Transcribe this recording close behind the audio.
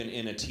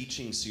In a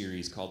teaching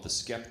series called The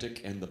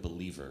Skeptic and the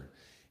Believer.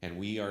 And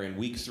we are in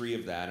week 3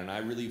 of that, and I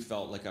really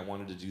felt like I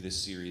wanted to do this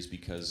series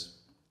because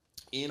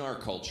in our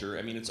culture,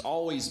 I mean, it's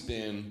always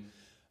been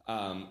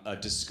a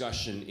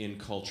discussion in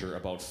culture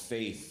about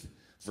faith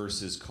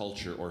versus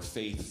culture, or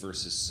faith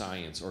versus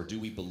science, or do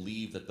we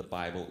believe that the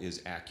Bible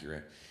is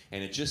accurate?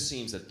 And it just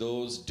seems that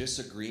those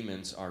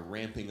disagreements are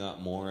ramping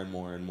up more and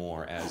more and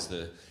more as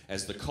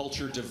the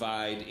culture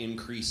divide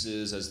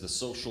increases, as the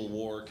social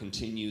war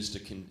continues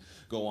to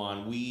go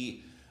on.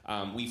 We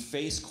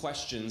face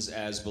questions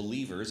as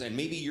believers, and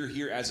maybe you're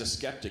here as a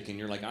skeptic and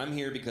you're like, I'm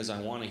here because I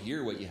want to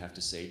hear what you have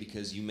to say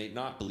because you may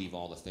not believe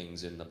all the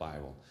things in the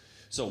Bible.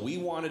 So we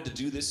wanted to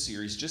do this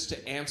series just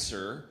to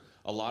answer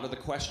a lot of the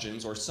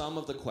questions, or some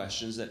of the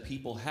questions that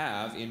people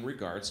have in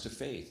regards to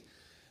faith.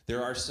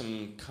 There are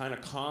some kind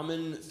of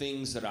common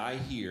things that I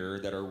hear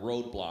that are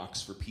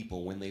roadblocks for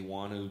people when they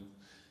want to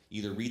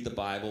either read the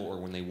Bible or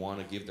when they want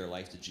to give their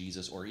life to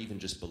Jesus or even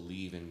just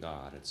believe in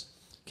God.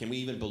 Can we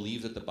even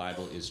believe that the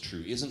Bible is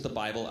true? Isn't the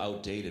Bible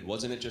outdated?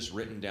 Wasn't it just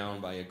written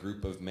down by a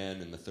group of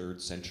men in the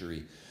 3rd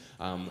century?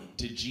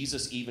 Did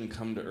Jesus even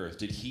come to earth?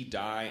 Did he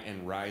die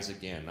and rise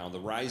again? Now, the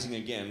rising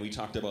again, we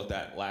talked about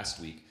that last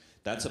week.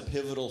 That's a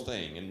pivotal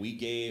thing,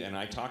 and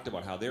I talked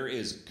about how there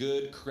is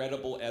good,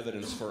 credible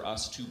evidence for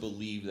us to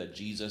believe that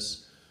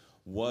Jesus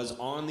was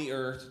on the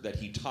earth, that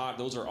he taught.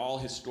 Those are all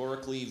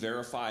historically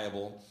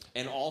verifiable,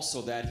 and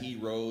also that he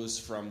rose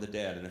from the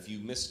dead. And if you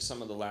missed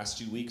some of the last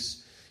 2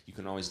 weeks, you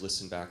can always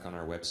listen back on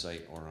our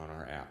website or on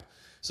our app.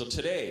 So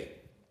today,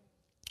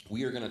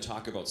 we are going to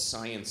talk about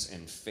science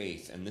and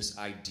faith, and this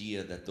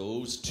idea that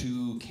those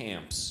two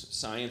camps,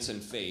 science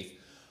and faith,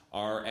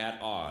 are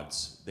at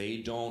odds. They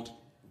don't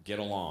get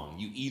along.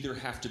 You either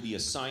have to be a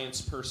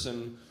science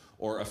person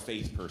or a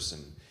faith person.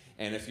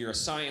 And if you're a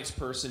science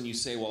person, you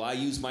say, well, I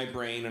use my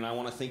brain and I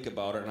want to think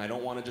about it, and I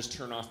don't want to just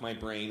turn off my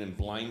brain and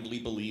blindly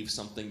believe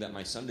something that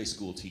my Sunday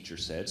school teacher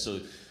said. So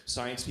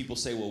science people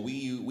say, well,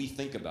 we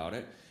think about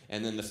it.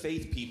 And then the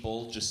faith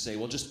people just say,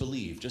 well, just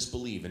believe,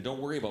 and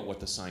don't worry about what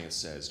the science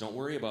says. Don't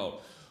worry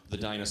about the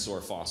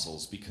dinosaur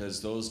fossils,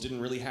 because those didn't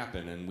really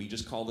happen, and we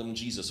just call them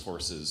Jesus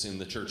horses in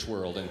the church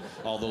world and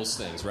all those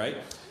things, right?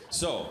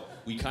 So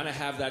we kind of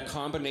have that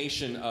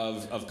combination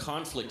of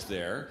conflict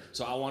there.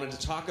 So I wanted to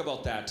talk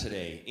about that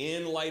today.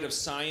 In light of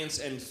science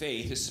and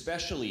faith,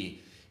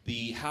 especially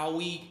how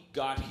we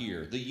got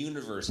here, the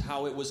universe,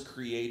 how it was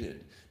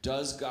created.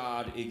 Does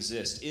God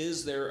exist?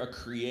 Is there a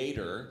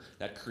creator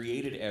that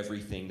created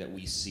everything that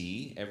we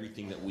see,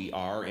 everything that we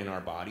are in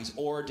our bodies,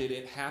 or did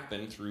it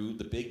happen through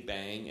the Big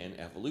Bang and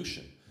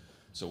evolution?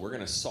 So we're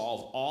going to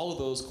solve all of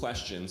those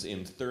questions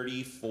in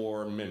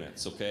 34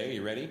 minutes, okay?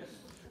 You ready?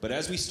 But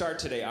as we start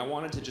today, I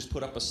wanted to just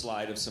put up a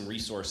slide of some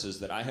resources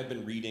that I have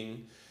been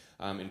reading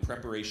in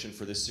preparation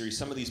for this series.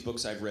 Some of these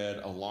books I've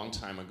read a long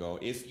time ago.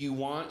 If you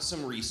want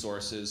some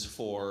resources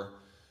for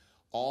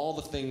all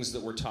the things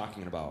that we're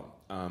talking about,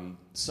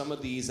 some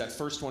of these, that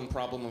first one,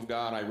 Problem of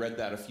God, I read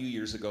that a few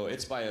years ago.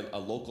 It's by a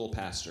local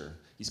pastor.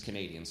 He's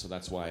Canadian, so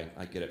that's why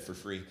I get it for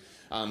free.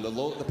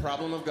 The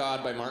Problem of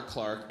God by Mark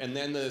Clark. And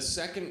then the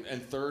second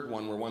and third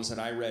one were ones that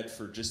I read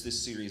for just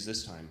this series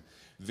this time.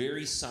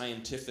 Very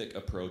scientific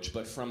approach,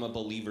 but from a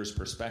believer's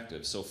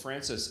perspective. So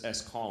Francis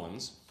S.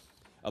 Collins,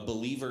 a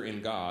believer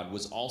in God,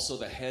 was also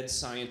the head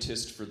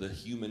scientist for the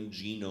Human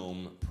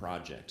Genome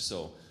Project.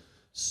 So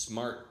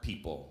smart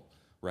people,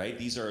 right?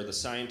 These are the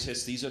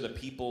scientists. These are the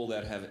people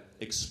that have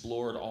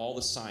explored all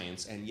the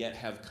science and yet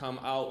have come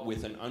out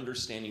with an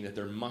understanding that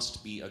there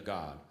must be a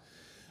God.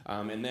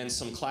 And then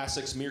some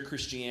classics, Mere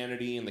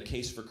Christianity and The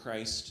Case for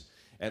Christ,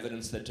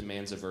 Evidence That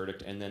Demands a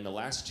Verdict. And then the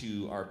last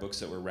two are books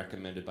that were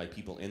recommended by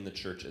people in the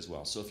church as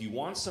well. So if you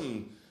want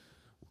some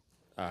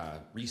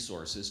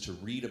resources to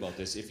read about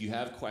this, if you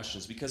have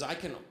questions, because I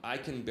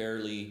can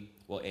barely,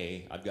 well,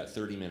 A, I've got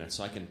 30 minutes,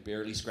 so I can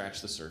barely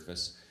scratch the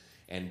surface.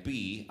 And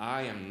B,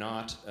 I am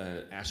not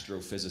an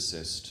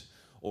astrophysicist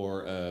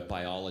or a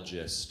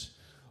biologist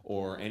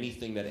or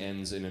anything that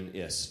ends in an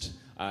ist.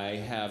 I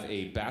have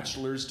a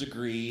bachelor's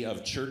degree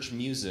of church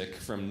music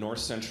from North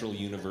Central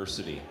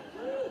University.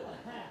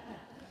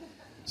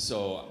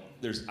 So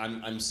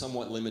I'm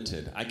somewhat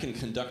limited. I can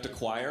conduct a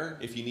choir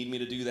if you need me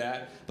to do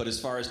that, but as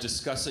far as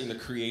discussing the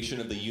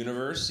creation of the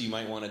universe, you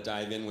might want to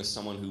dive in with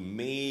someone who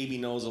maybe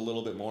knows a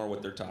little bit more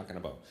what they're talking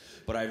about.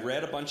 But I've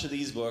read a bunch of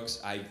these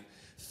books, I've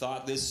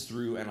thought this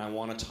through, and I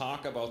want to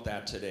talk about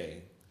that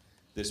today.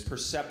 This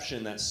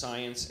perception that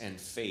science and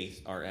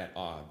faith are at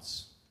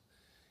odds.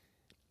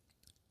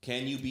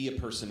 Can you be a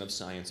person of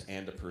science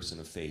and a person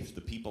of faith?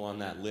 The people on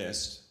that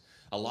list,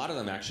 a lot of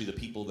them actually, the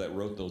people that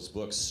wrote those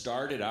books,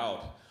 started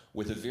out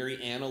with a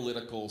very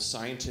analytical,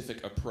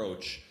 scientific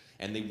approach,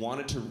 and they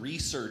wanted to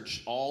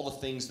research all the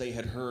things they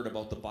had heard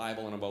about the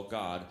Bible and about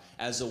God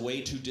as a way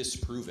to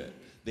disprove it.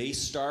 They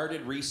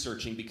started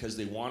researching because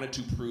they wanted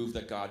to prove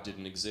that God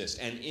didn't exist.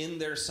 And in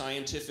their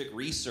scientific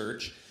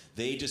research,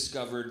 they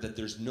discovered that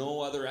there's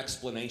no other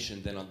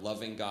explanation than a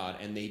loving God,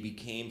 and they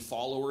became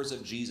followers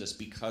of Jesus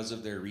because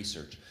of their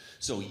research.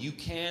 So you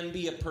can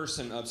be a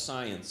person of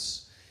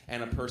science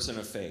and a person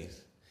of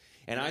faith.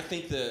 And I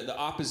think the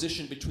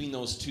opposition between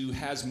those two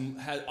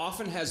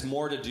often has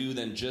more to do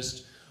than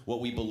just what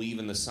we believe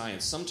in the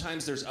science.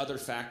 Sometimes there's other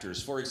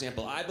factors. For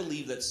example, I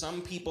believe that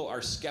some people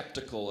are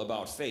skeptical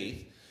about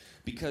faith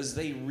because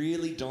they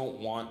really don't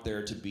want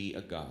there to be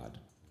a God.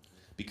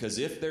 Because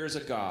if there's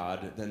a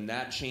God, then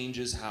that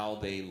changes how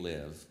they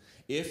live.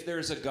 If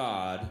there's a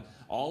God,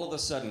 all of a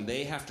sudden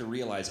they have to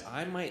realize,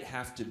 I might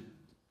have to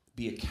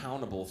be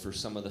accountable for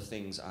some of the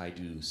things I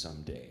do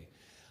someday.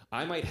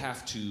 I might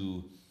have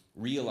to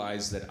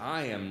realize that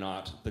I am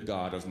not the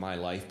God of my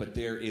life, but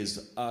there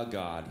is a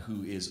God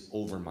who is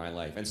over my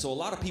life. And so a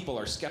lot of people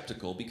are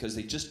skeptical because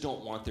they just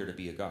don't want there to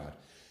be a God.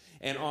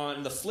 And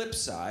on the flip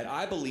side,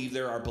 I believe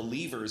there are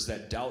believers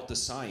that doubt the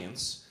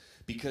science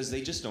because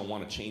they just don't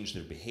want to change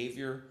their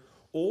behavior,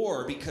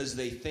 or because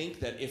they think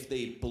that if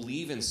they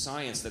believe in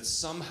science that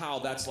somehow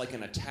that's like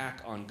an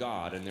attack on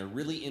God, and they're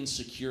really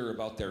insecure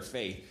about their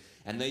faith.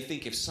 And they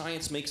think if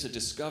science makes a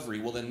discovery,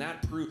 well, then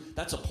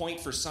that's a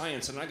point for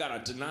science, and I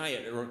got to deny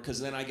it,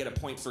 because then I get a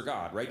point for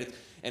God, right?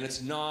 And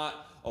it's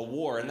not a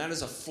war. And that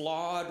is a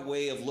flawed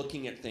way of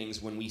looking at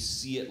things when we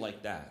see it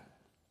like that.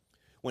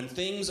 When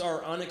things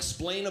are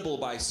unexplainable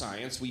by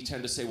science, we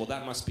tend to say, well,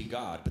 that must be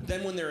God. But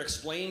then when they're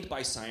explained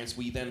by science,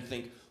 we then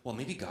think, well,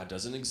 maybe God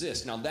doesn't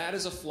exist. Now, that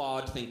is a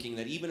flawed thinking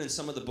that even in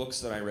some of the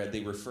books that I read, they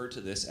refer to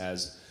this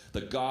as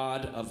the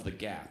God of the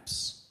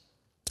gaps.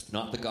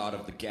 Not the God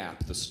of the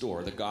Gap, the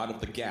store, the God of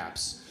the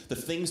gaps. The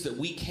things that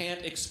we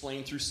can't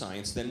explain through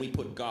science, then we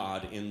put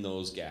God in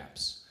those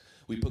gaps.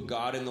 We put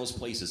God in those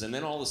places. And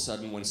then all of a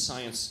sudden, when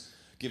science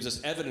gives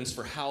us evidence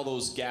for how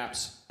those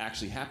gaps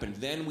actually happened,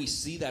 then we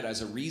see that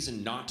as a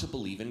reason not to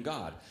believe in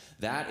God.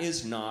 That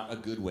is not a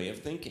good way of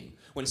thinking.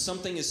 When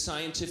something is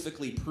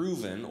scientifically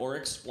proven or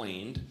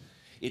explained,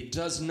 it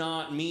does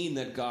not mean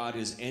that God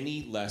is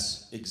any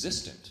less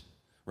existent.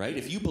 Right?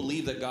 If you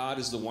believe that God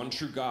is the one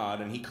true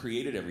God and he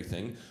created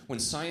everything, when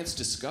science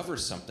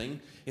discovers something,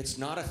 it's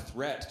not a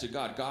threat to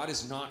God. God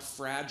is not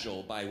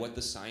fragile by what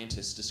the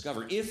scientists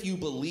discover. If you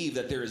believe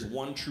that there is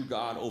one true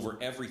God over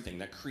everything,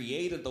 that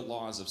created the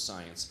laws of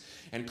science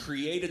and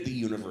created the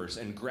universe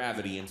and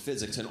gravity and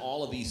physics and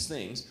all of these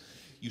things,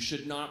 you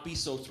should not be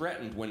so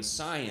threatened when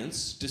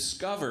science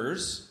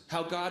discovers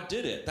how God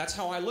did it. That's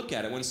how I look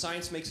at it. When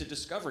science makes a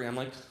discovery, I'm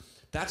like,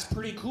 that's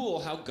pretty cool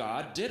how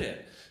God did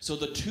it. So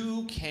the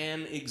two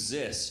can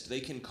exist. They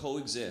can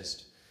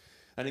coexist.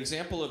 An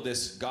example of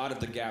this God of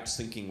the gaps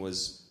thinking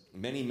was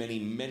many, many,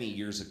 many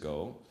years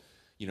ago,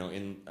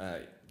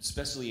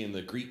 especially in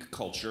the Greek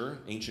culture,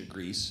 ancient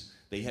Greece,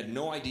 they had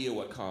no idea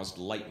what caused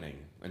lightning.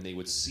 And they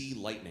would see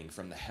lightning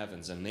from the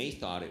heavens, and they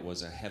thought it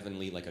was a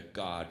heavenly, like a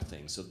God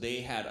thing. So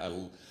they had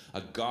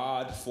a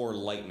God for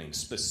lightning,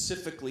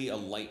 specifically a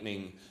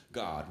lightning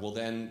God. Well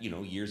then,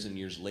 years and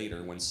years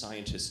later, when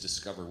scientists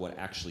discover what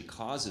actually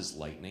causes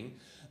lightning,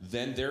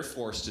 then they're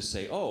forced to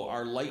say, oh,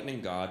 our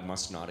lightning God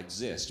must not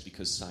exist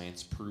because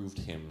science proved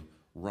him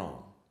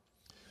wrong.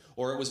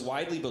 Or it was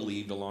widely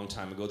believed a long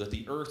time ago that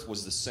the earth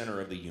was the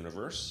center of the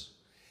universe.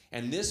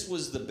 And this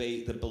was the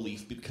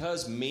belief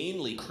because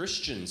mainly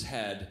Christians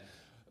had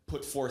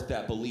put forth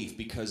that belief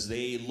because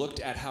they looked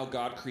at how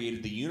God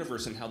created the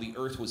universe and how the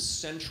earth was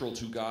central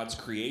to God's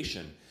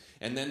creation.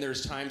 And then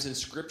there's times in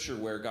Scripture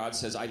where God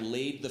says, I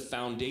laid the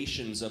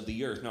foundations of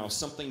the earth. Now, if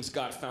something's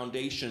got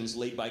foundations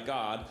laid by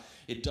God,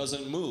 it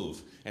doesn't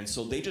move. And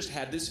so they just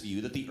had this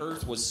view that the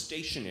earth was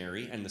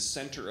stationary and the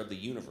center of the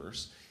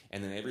universe,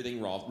 and then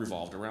everything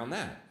revolved around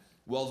that.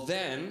 Well,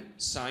 then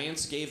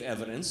science gave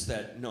evidence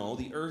that no,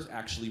 the earth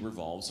actually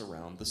revolves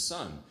around the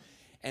sun.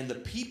 And the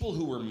people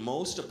who were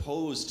most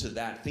opposed to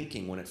that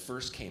thinking when it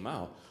first came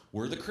out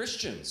were the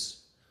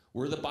Christians,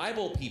 were the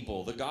Bible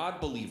people, the God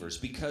believers,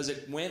 because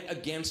it went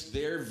against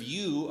their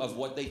view of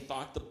what they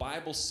thought the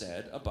Bible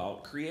said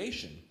about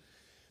creation.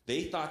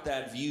 They thought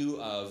that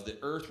view of the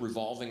earth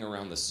revolving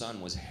around the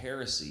sun was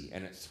heresy,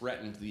 and it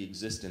threatened the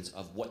existence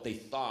of what they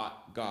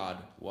thought God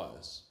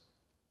was.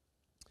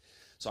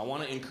 So I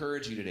want to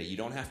encourage you today, you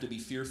don't have to be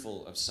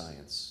fearful of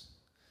science.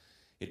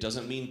 It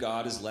doesn't mean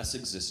God is less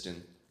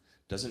existent.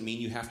 Doesn't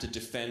mean you have to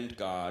defend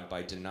God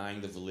by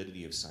denying the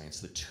validity of science.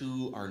 The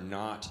two are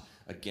not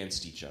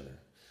against each other.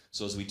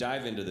 So as we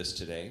dive into this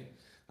today,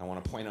 I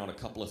want to point out a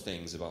couple of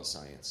things about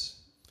science.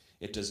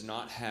 It does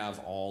not have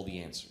all the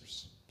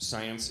answers.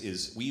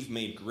 We've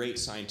made great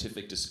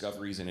scientific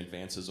discoveries and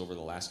advances over the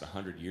last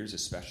 100 years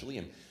especially,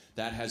 and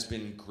that has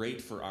been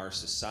great for our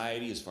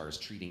society as far as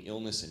treating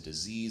illness and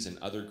disease and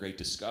other great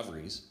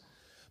discoveries.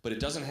 But it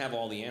doesn't have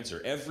all the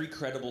answer. Every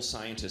credible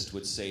scientist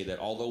would say that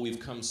although we've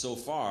come so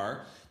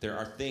far, there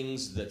are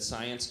things that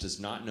science does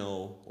not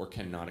know or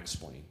cannot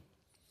explain.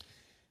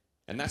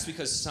 And that's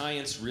because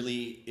science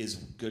really is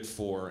good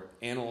for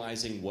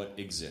analyzing what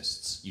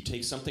exists. You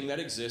take something that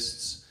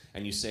exists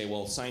and you say,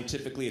 well,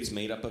 scientifically it's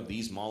made up of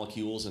these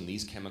molecules and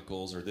these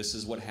chemicals, or this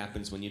is what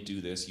happens when you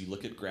do this. You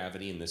look at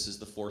gravity, and this is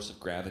the force of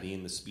gravity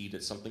and the speed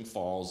that something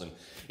falls. And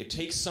it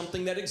takes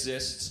something that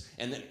exists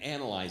and then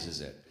analyzes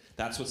it.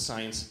 That's what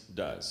science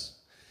does.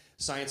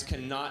 Science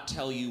cannot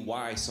tell you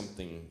why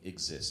something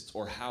exists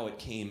or how it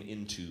came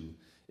into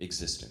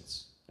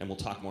existence. And we'll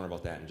talk more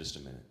about that in just a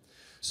minute.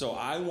 So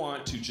I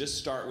want to just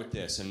start with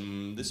this,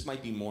 and this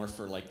might be more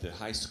for like the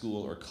high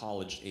school or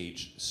college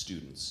age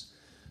students.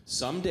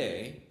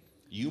 Someday,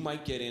 you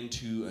might get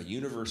into a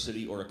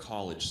university or a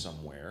college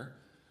somewhere,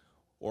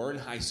 or in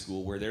high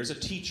school, where there's a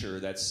teacher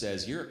that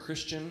says, you're a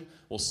Christian?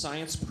 Well,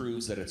 science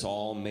proves that it's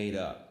all made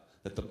up,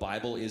 that the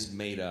Bible is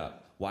made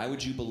up. Why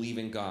would you believe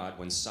in God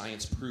when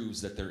science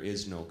proves that there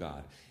is no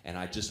God? And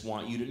I just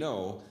want you to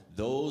know,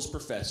 those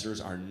professors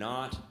are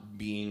not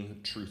being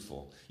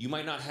truthful. You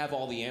might not have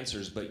all the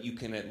answers, but you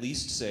can at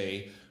least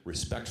say,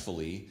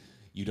 respectfully,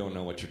 you don't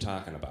know what you're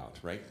talking about,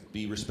 right?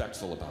 Be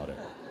respectful about it.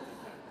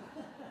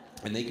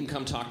 And they can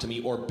come talk to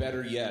me, or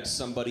better yet,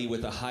 somebody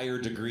with a higher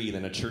degree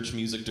than a church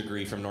music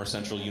degree from North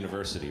Central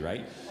University,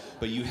 right?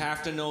 But you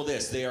have to know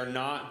this, they are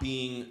not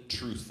being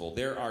truthful.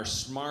 There are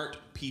smart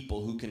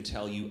people who can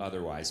tell you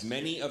otherwise.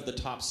 Many of the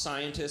top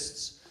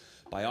scientists,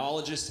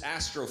 biologists,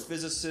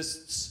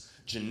 astrophysicists,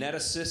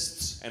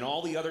 geneticists, and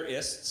all the other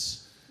ists,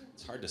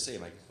 it's hard to say,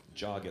 my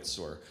jaw gets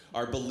sore,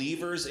 are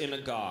believers in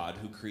a God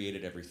who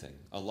created everything.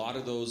 A lot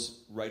of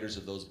those writers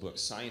of those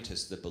books,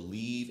 scientists that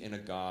believe in a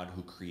God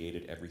who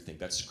created everything,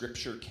 that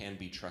Scripture can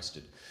be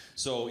trusted.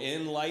 So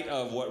in light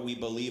of what we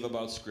believe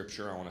about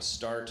Scripture, I want to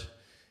start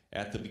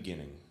at the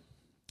beginning.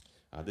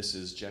 This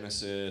is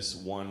Genesis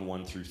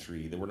 1 through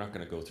 3. We're not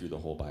going to go through the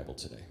whole Bible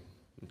today,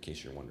 in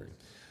case you're wondering.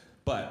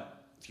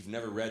 But if you've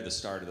never read the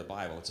start of the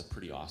Bible, it's a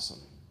pretty awesome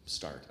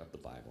start of the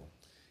Bible.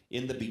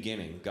 In the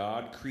beginning,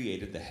 God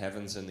created the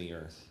heavens and the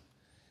earth.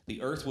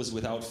 The earth was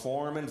without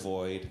form and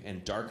void,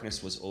 and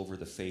darkness was over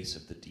the face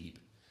of the deep.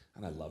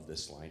 And I love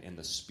this line. And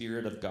the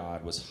Spirit of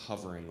God was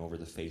hovering over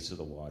the face of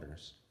the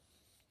waters.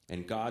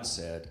 And God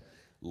said,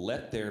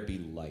 let there be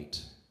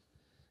light.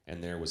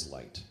 And there was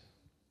light.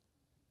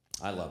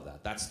 I love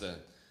that. That's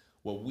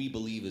what we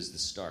believe is the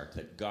start,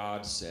 that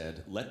God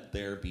said, let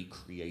there be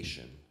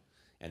creation.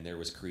 And there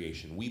was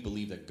creation. We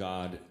believe that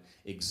God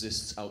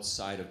exists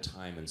outside of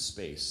time and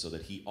space, so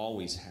that he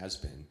always has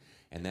been.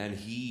 And then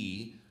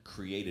he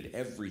created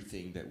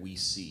everything that we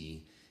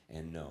see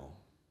and know.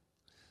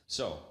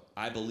 So,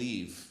 I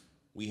believe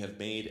we have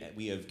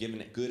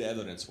given good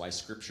evidence why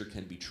Scripture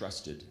can be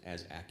trusted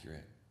as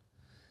accurate.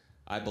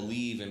 I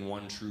believe in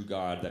one true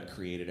God that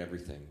created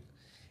everything.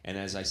 And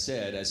as I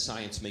said, as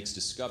science makes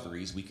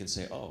discoveries, we can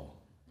say, oh,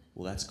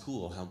 well, that's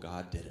cool how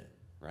God did it,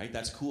 right?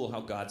 That's cool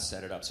how God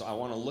set it up. So I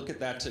want to look at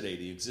that today,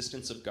 the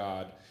existence of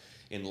God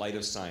in light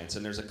of science.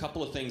 And there's a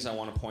couple of things I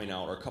want to point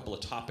out, or a couple of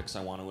topics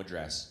I want to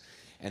address.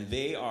 And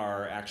they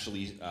are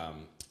actually,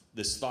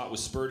 this thought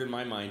was spurred in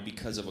my mind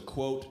because of a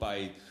quote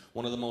by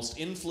one of the most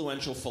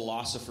influential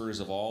philosophers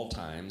of all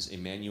times,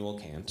 Immanuel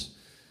Kant.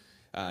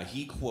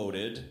 He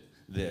quoted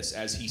this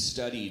as he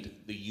studied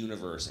the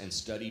universe and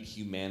studied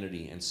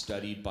humanity and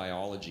studied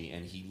biology,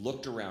 and he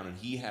looked around and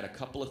he had a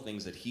couple of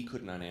things that he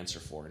could not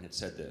answer for, and it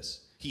said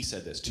this. He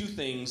said this, 2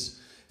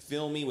 things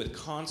fill me with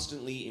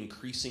constantly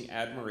increasing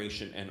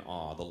admiration and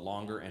awe the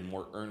longer and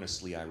more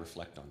earnestly I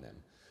reflect on them.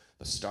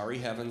 The starry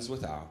heavens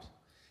without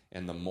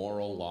and the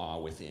moral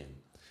law within.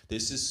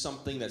 This is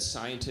something that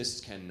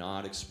scientists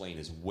cannot explain,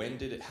 is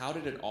how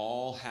did it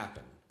all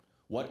happen?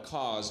 What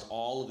caused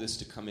all of this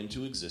to come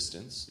into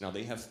existence? Now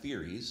they have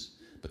theories,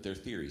 but they're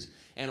theories.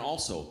 And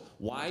also,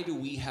 why do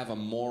we have a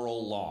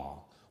moral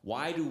law?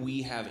 Why do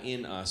we have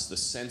in us the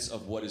sense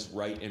of what is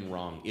right and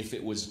wrong? If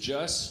it was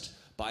just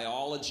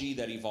biology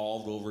that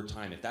evolved over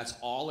time, if that's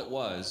all it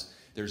was,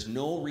 there's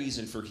no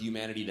reason for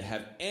humanity to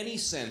have any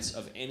sense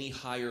of any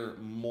higher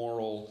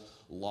moral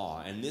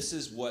law. And this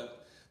is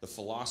what the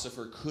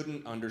philosopher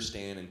couldn't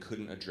understand and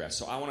couldn't address.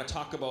 So I want to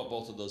talk about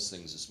both of those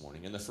things this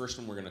morning. And the first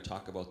one, we're going to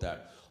talk about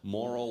that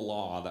moral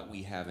law that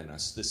we have in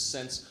us. This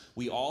sense,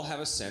 we all have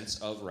a sense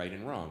of right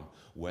and wrong.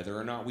 Whether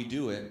or not we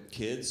do it,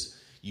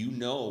 kids, you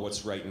know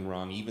what's right and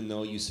wrong, even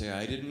though you say,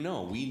 I didn't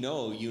know. We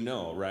know you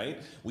know,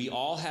 right? We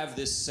all have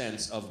this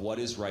sense of what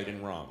is right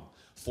and wrong.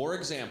 For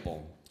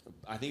example,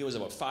 I think it was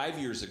about 5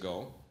 years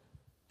ago,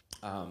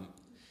 I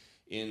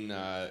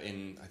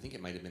think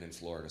it might have been in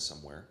Florida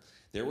somewhere,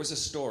 there was a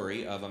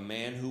story of a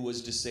man who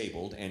was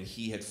disabled, and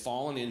he had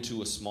fallen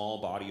into a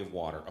small body of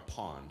water, a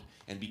pond.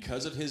 And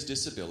because of his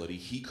disability,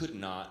 he could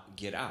not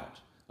get out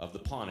of the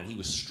pond. And he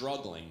was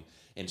struggling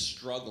and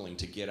struggling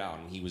to get out.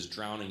 And he was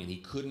drowning, and he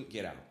couldn't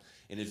get out.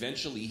 And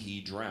eventually, he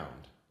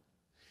drowned.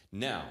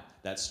 Now,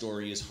 that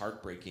story is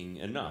heartbreaking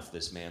enough.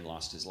 This man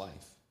lost his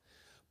life.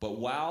 But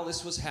while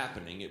this was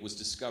happening, it was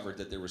discovered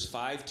that there was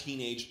 5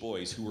 teenage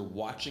boys who were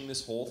watching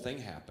this whole thing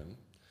happen,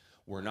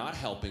 were not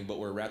helping, but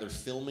were rather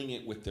filming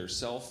it with their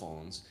cell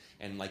phones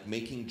and like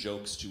making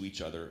jokes to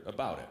each other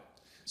about it.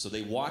 So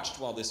they watched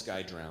while this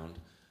guy drowned,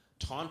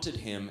 taunted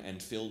him,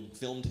 and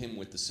filmed him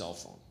with the cell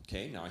phone.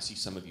 Okay, now I see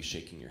some of you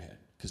shaking your head,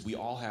 because we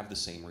all have the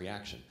same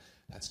reaction.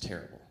 That's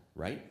terrible,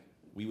 right?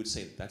 We would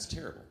say that's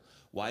terrible.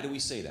 Why do we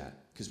say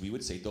that? Because we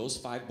would say those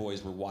 5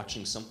 boys were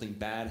watching something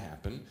bad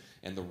happen,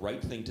 and the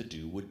right thing to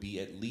do would be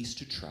at least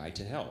to try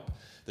to help.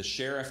 The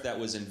sheriff that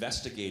was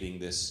investigating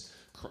this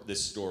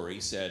story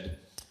said,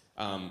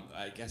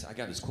 I guess I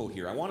got this quote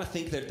here. I want to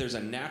think that there's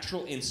a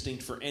natural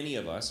instinct for any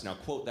of us. Now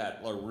quote that,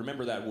 or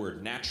remember that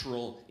word,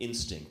 natural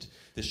instinct.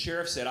 The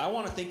sheriff said, I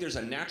want to think there's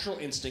a natural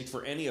instinct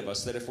for any of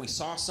us that if we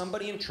saw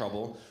somebody in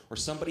trouble or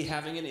somebody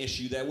having an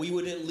issue, that we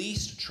would at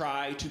least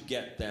try to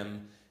get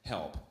them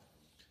help.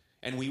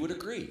 And we would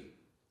agree.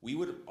 We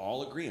would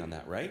all agree on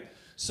that, right?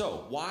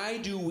 So why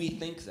do we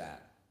think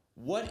that?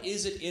 What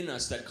is it in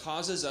us that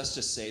causes us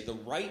to say the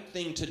right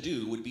thing to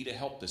do would be to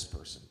help this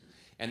person?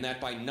 And that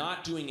by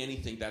not doing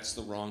anything, that's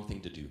the wrong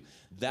thing to do.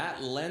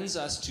 That lends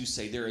us to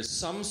say there is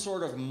some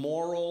sort of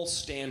moral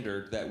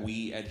standard that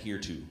we adhere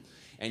to.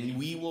 And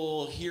we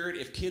will hear it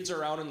if kids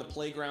are out in the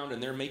playground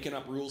and they're making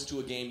up rules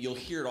to a game, you'll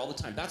hear it all the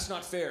time. That's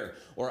not fair.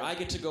 Or I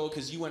get to go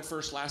because you went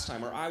first last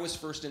time. Or I was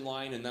first in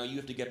line and now you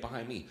have to get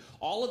behind me.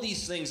 All of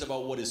these things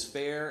about what is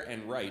fair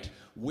and right,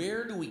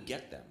 where do we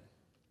get them?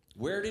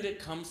 Where did it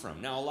come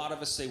from? Now, a lot of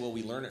us say, well,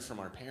 we learn it from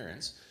our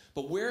parents.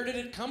 But where did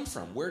it come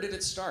from? Where did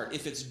it start?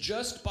 If it's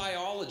just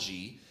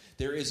biology,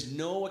 there is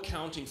no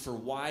accounting for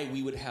why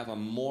we would have a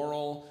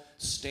moral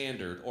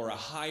standard or a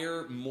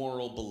higher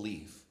moral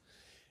belief.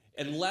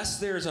 Unless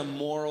there's a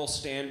moral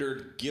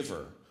standard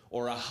giver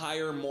or a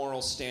higher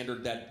moral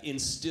standard that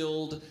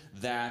instilled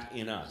that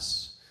in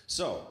us.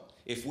 So,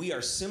 if we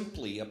are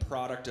simply a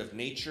product of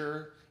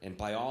nature and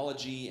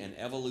biology and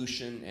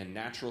evolution and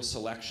natural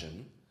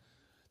selection,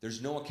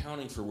 there's no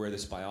accounting for where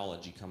this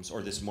biology comes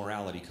or this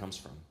morality comes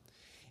from.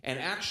 And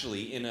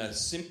actually, in a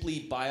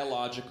simply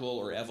biological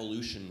or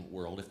evolution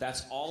world, if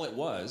that's all it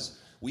was,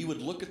 we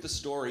would look at the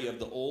story of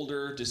the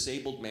older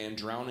disabled man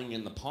drowning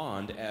in the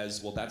pond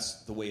as, well,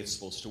 that's the way it's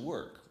supposed to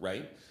work,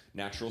 right?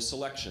 Natural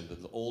selection,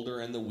 that the older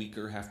and the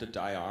weaker have to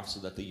die off so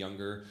that the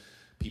younger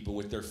people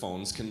with their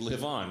phones can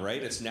live on,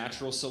 right? It's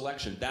natural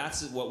selection.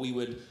 That's what we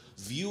would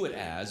view it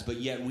as, but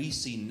yet we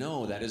see,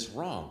 no, that is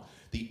wrong.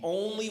 The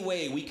only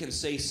way we can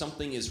say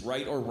something is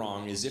right or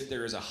wrong is if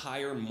there is a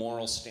higher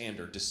moral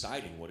standard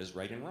deciding what is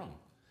right and wrong.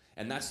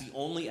 And that's the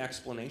only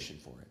explanation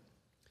for it.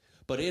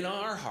 But in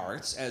our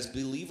hearts, as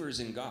believers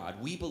in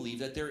God, we believe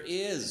that there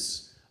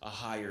is a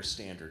higher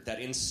standard that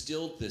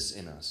instilled this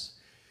in us.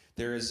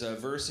 There is a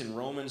verse in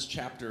Romans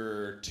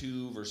chapter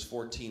 2, verse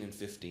 14 and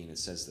 15. It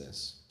says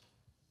this.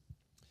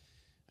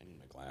 I need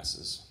my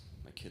glasses.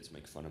 My kids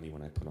make fun of me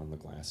when I put on the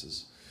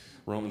glasses.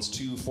 Romans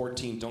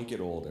 2:14, don't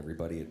get old,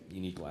 everybody. You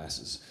need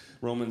glasses.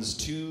 Romans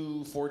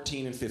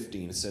 2:14 and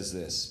 15, it says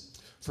this.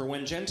 For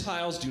when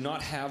Gentiles do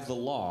not have the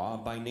law,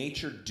 by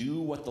nature do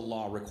what the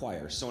law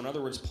requires. So in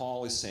other words,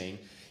 Paul is saying,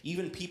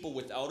 even people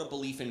without a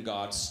belief in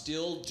God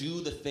still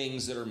do the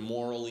things that are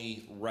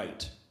morally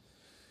right.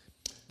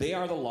 They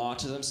are the law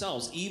to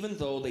themselves, even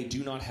though they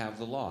do not have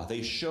the law.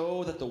 They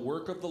show that the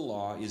work of the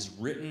law is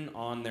written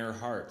on their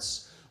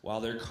hearts, while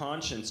their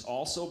conscience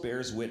also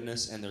bears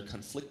witness and their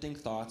conflicting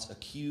thoughts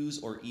accuse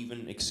or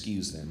even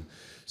excuse them.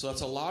 So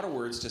that's a lot of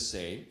words to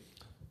say.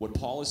 What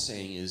Paul is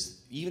saying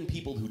is even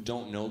people who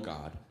don't know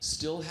God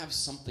still have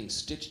something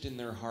stitched in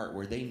their heart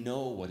where they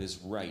know what is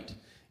right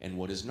and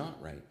what is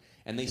not right.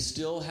 And they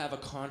still have a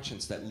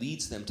conscience that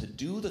leads them to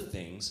do the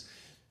things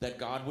that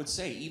God would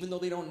say, even though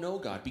they don't know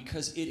God,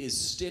 because it is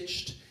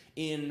stitched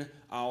in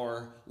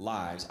our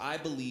lives. I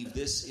believe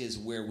this is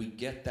where we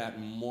get that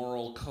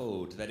moral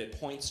code, that it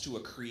points to a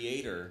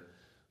creator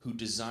who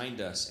designed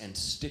us and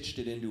stitched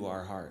it into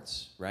our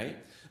hearts, right?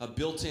 A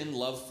built-in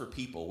love for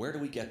people. Where do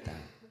we get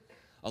that?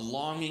 A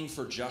longing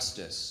for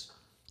justice,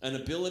 an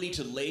ability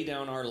to lay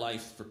down our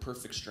life for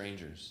perfect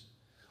strangers.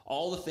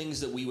 All the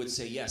things that we would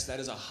say, yes, that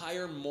is a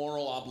higher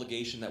moral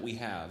obligation that we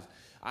have.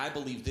 I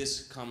believe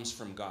this comes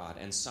from God,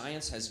 and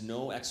science has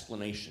no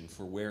explanation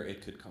for where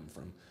it could come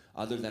from,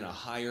 other than a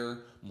higher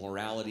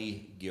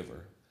morality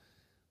giver.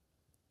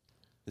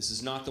 This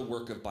is not the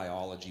work of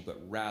biology,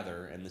 but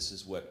rather, and this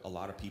is what a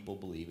lot of people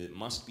believe, it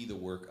must be the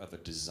work of a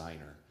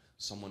designer,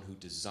 someone who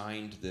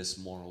designed this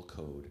moral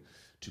code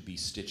to be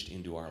stitched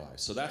into our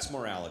lives. So that's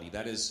morality.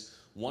 That is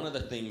one of the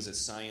things that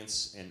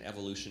science and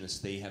evolutionists,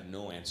 they have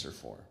no answer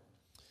for.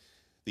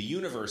 The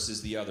universe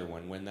is the other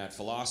one. When that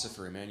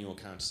philosopher, Immanuel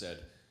Kant, said,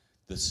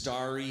 the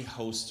starry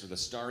hosts or the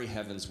starry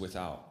heavens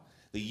without,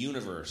 the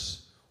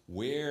universe,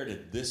 where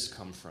did this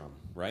come from?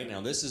 Right?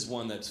 Now, this is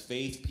one that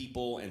faith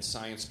people and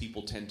science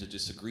people tend to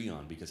disagree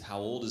on, because how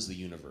old is the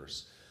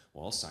universe?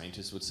 Well,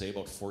 scientists would say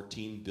about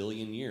 14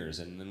 billion years.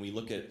 And then we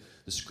look at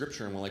the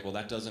scripture and we're like, well,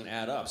 that doesn't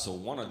add up. So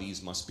one of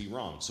these must be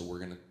wrong. So we're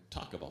going to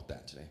talk about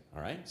that today.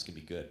 All right? It's going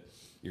to be good.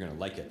 You're going to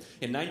like it.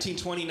 In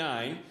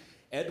 1929,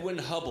 Edwin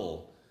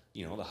Hubble,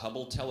 the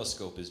Hubble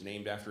telescope is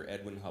named after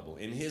Edwin Hubble.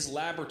 In his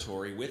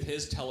laboratory with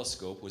his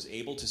telescope was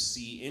able to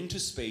see into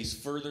space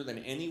further than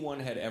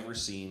anyone had ever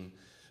seen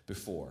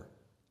before.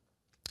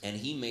 And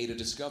he made a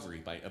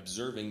discovery by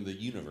observing the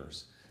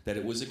universe, that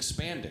it was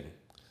expanding.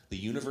 The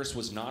universe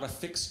was not a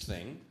fixed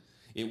thing.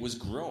 It was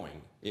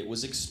growing. It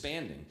was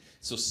expanding.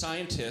 So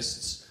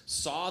scientists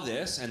saw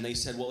this and they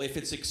said, well, if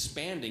it's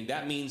expanding,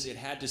 that means it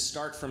had to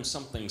start from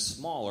something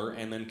smaller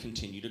and then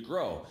continue to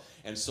grow.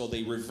 And so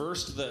they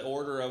reversed the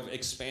order of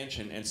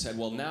expansion and said,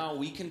 well, now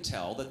we can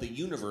tell that the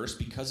universe,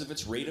 because of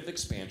its rate of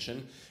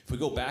expansion, if we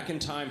go back in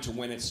time to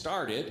when it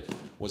started,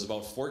 was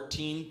about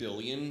 14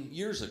 billion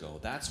years ago.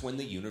 That's when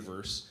the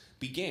universe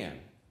began.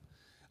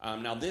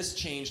 Now, this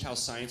changed how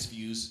science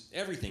views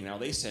everything. Now,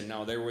 they said,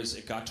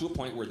 it got to a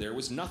point where there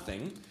was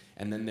nothing,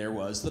 and then there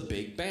was the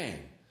Big Bang,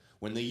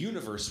 when the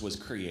universe was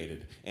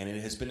created, and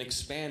it has been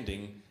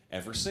expanding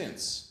ever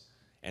since.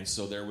 And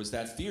so there was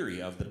that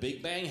theory of the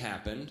Big Bang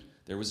happened,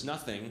 there was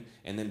nothing,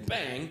 and then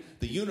bang,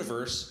 the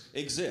universe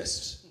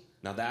exists.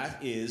 Now, that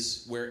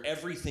is where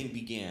everything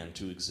began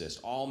to exist.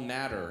 All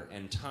matter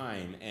and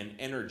time and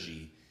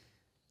energy,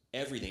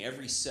 everything,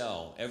 every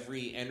cell,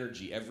 every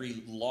energy,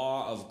 every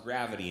law of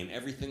gravity, and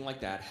everything like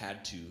that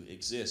had to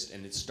exist,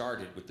 and it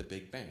started with the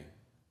Big Bang.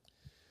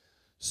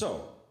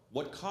 So,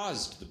 what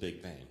caused the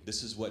Big Bang?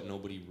 This is what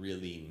nobody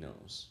really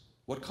knows.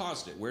 What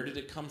caused it? Where did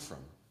it come from?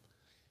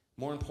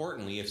 More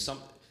importantly,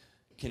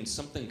 can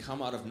something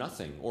come out of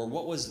nothing? Or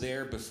what was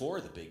there before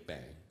the Big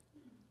Bang?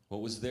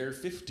 What was there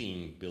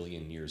 15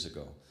 billion years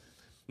ago?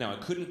 Now,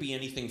 it couldn't be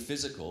anything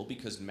physical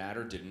because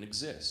matter didn't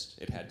exist.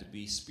 It had to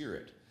be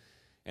spirit.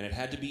 And it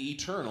had to be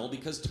eternal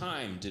because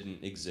time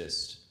didn't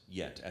exist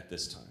yet at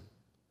this time.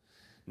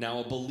 Now,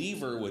 a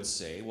believer would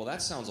say, well,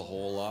 that sounds a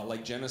whole lot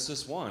like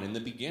Genesis 1. In the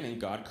beginning,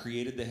 God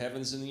created the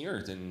heavens and the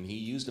earth, and he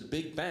used a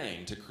big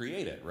bang to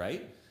create it,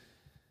 right?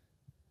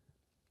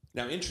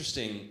 Now,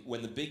 interesting,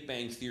 when the Big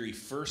Bang Theory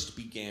first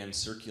began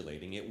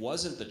circulating, it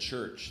wasn't the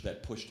church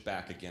that pushed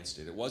back against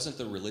it. It wasn't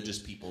the religious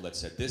people that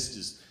said, this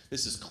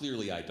is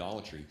clearly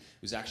idolatry.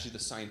 It was actually the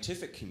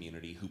scientific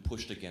community who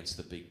pushed against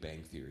the Big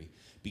Bang Theory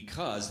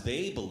because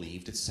they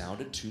believed it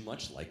sounded too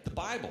much like the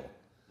Bible.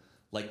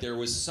 Like there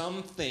was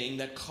something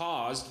that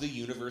caused the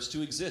universe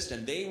to exist,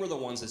 and they were the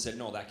ones that said,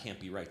 no, that can't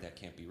be right, that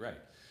can't be right.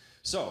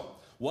 So,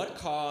 what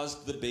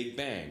caused the Big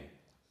Bang?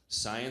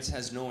 Science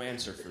has no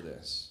answer for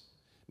this.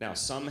 Now,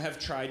 some have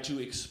tried to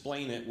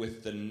explain it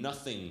with the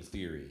nothing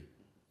theory,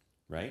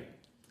 right?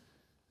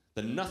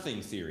 The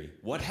nothing theory.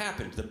 What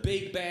happened? The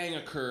Big Bang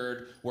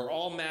occurred where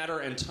all matter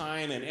and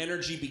time and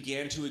energy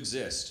began to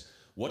exist.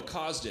 What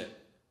caused it?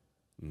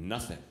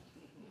 Nothing.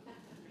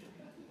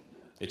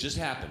 It just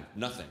happened.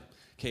 Nothing.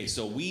 Okay,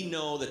 so we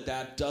know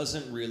that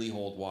doesn't really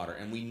hold water.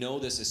 And we know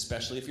this,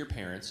 especially if you're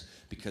parents,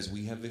 because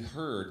we have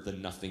heard the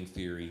nothing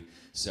theory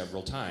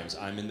several times.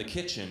 I'm in the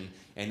kitchen,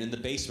 and in the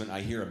basement,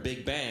 I hear a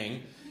big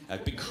bang, a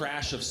big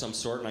crash of some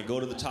sort, and I go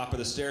to the top of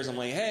the stairs. I'm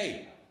like,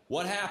 hey,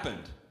 what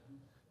happened?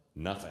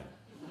 Nothing.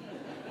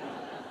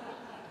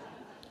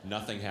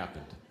 Nothing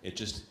happened. It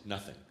just,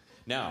 nothing.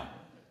 Now,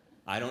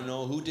 I don't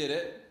know who did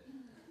it.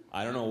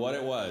 I don't know what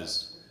it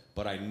was.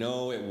 But I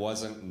know it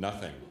wasn't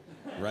nothing,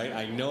 right?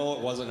 I know it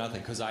wasn't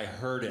nothing because I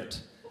heard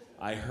it.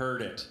 I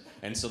heard it.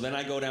 And so then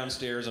I go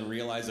downstairs and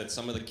realize that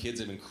some of the kids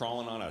have been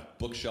crawling on a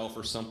bookshelf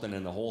or something,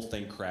 and the whole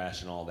thing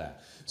crashed and all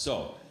that.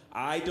 So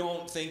I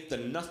don't think the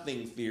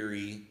nothing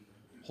theory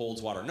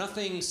holds water.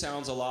 Nothing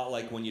sounds a lot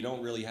like when you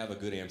don't really have a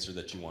good answer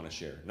that you want to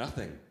share.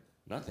 Nothing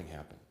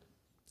happened,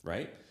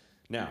 right?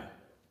 Now,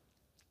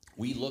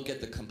 we look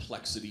at the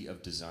complexity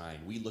of design.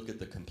 We look at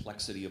the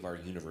complexity of our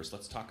universe.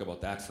 Let's talk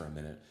about that for a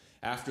minute.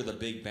 After the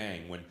Big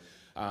Bang, when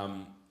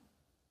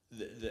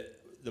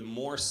the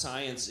more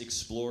science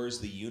explores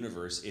the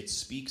universe, it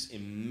speaks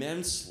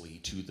immensely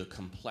to the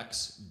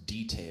complex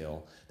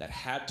detail that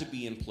had to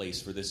be in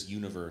place for this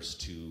universe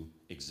to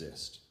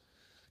exist.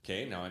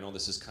 Okay, now I know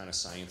this is kind of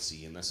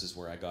science-y, and this is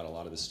where I got a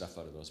lot of this stuff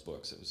out of those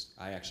books.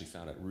 I actually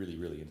found it really,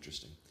 really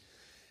interesting.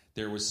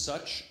 There was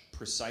such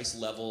precise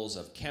levels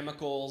of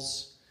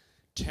chemicals,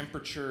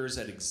 temperatures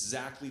at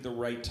exactly the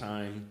right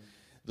time,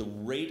 the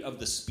rate of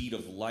the speed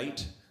of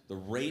light, the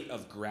rate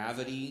of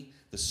gravity,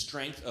 the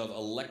strength of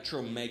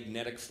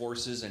electromagnetic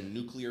forces and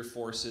nuclear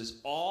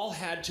forces, all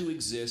had to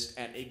exist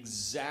at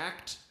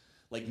exact,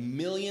 like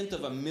millionth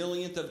of a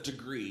millionth of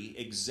degree,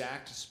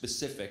 exact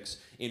specifics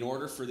in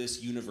order for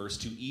this universe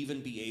to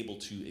even be able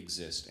to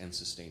exist and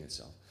sustain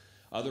itself.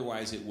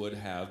 Otherwise, it would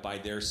have, by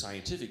their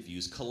scientific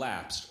views,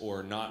 collapsed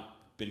or not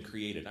been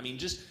created. I mean,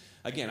 just,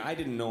 again, I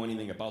didn't know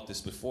anything about this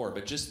before,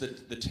 but just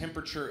the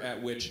temperature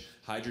at which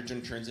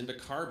hydrogen turns into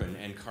carbon,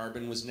 and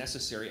carbon was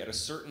necessary at a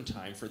certain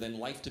time for then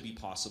life to be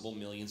possible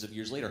millions of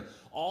years later.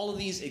 All of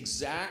these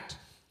exact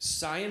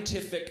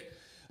scientific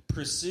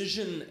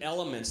precision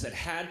elements that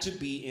had to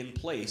be in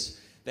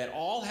place, that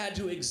all had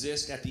to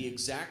exist at the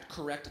exact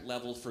correct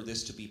level for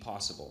this to be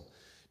possible.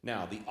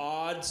 Now, the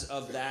odds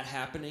of that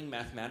happening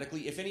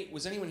mathematically,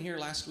 was anyone here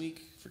last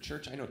week for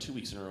church? I know 2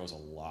 weeks in a row is a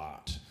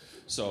lot.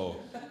 So,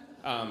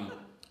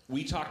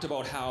 we talked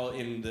about how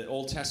in the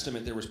Old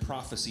Testament there was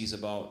prophecies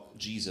about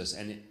Jesus,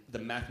 and the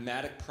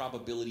mathematic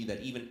probability that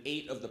even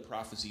 8 of the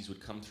prophecies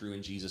would come through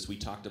in Jesus. We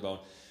talked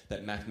about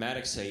that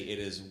mathematics say it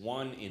is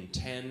 1 in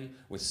 10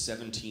 with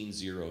 17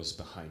 zeros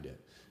behind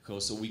it.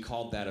 So we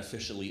called that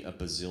officially a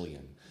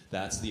bazillion.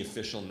 That's the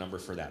official number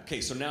for that. Okay,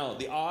 so now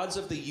the odds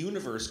of the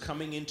universe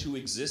coming into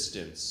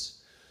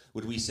existence,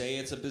 would we say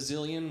it's a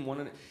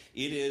bazillion?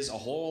 It is a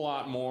whole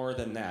lot more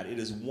than that. It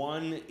is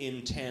 1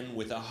 in 10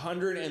 with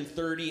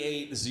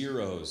 138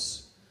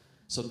 zeros.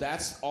 So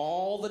that's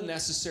all the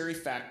necessary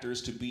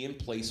factors to be in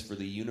place for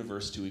the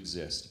universe to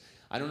exist.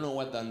 I don't know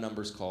what that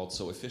number's called,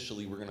 so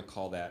officially we're going to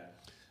call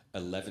that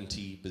 11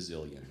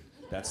 bazillion.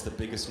 That's the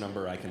biggest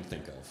number I can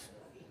think of.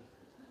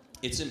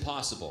 It's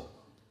impossible.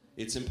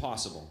 It's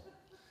impossible.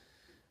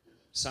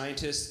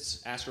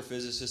 Scientists,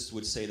 astrophysicists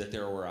would say that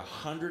there were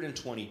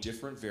 120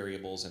 different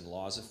variables and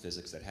laws of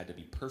physics that had to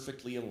be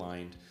perfectly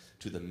aligned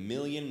to the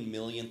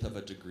millionth of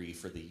a degree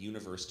for the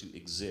universe to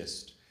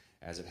exist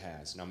as it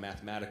has. Now,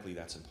 mathematically,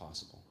 that's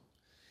impossible.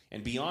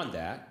 And beyond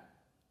that,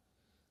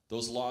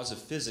 those laws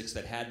of physics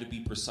that had to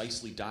be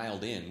precisely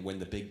dialed in when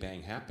the Big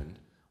Bang happened,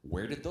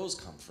 where did those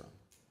come from?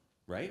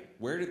 Right?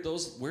 Where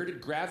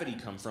did gravity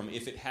come from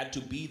if it had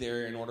to be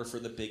there in order for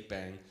the Big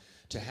Bang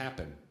to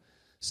happen?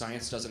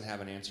 Science doesn't have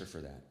an answer for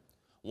that.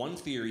 One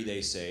theory,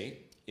 they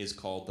say, is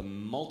called the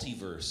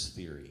multiverse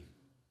theory.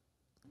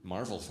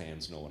 Marvel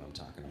fans know what I'm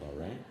talking about,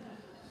 right?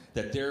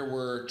 That there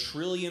were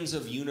trillions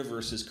of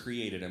universes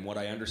created, and what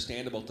I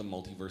understand about the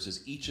multiverse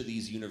is each of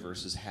these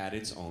universes had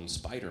its own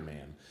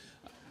Spider-Man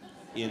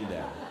in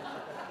them.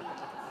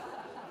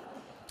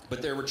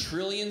 But there were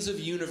trillions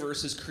of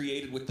universes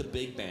created with the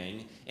Big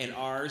Bang, and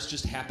ours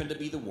just happened to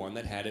be the one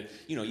that had it.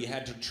 You know, you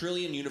had a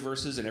trillion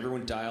universes, and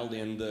everyone dialed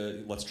in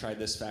let's try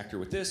this factor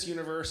with this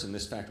universe, and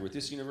this factor with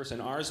this universe,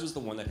 and ours was the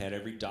one that had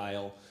every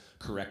dial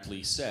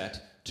correctly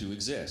set to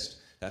exist.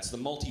 That's the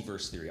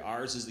multiverse theory.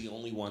 Ours is the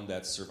only one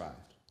that's survived.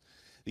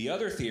 The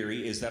other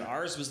theory is that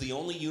ours was the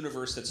only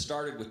universe that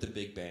started with the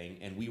Big Bang,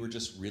 and we were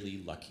just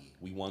really lucky.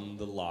 We won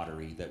the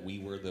lottery, that we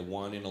were the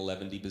 1 in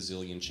 11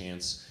 bazillion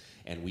chance,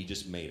 and we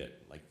just made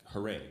it. Like,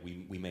 hooray,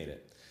 we made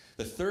it.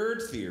 The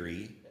third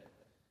theory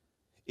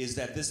is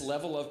that this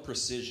level of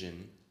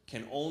precision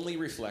can only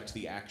reflect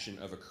the action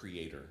of a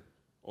creator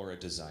or a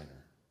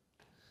designer.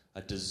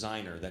 A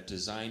designer that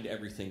designed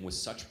everything with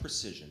such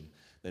precision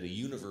that a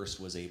universe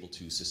was able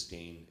to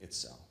sustain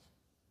itself.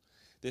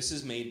 This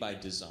is made by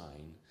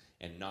design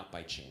and not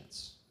by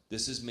chance.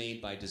 This is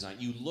made by design.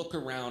 You look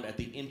around at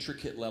the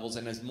intricate levels,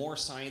 and as more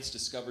science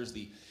discovers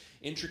the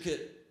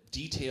intricate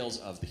details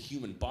of the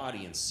human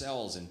body and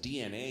cells and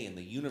DNA and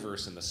the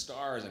universe and the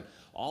stars and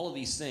all of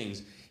these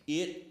things,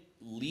 it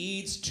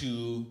leads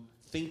to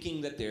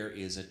thinking that there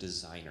is a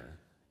designer.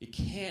 It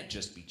can't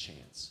just be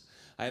chance.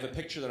 I have a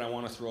picture that I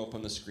want to throw up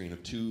on the screen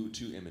of two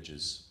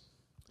images.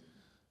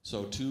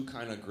 So 2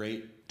 kind of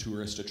great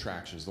tourist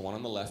attractions. The one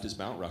on the left is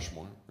Mount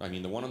Rushmore.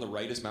 The one on the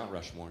right is Mount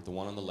Rushmore. The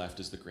one on the left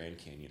is the Grand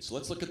Canyon. So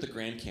let's look at the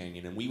Grand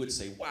Canyon, and we would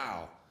say,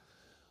 wow,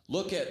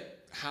 look at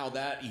how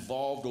that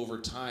evolved over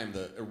time,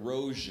 the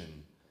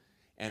erosion,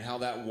 and how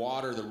that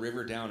water, the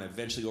river down,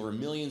 eventually over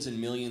millions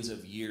and millions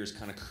of years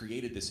kind of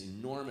created this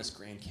enormous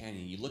Grand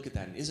Canyon. You look at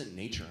that, and isn't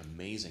nature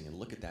amazing? And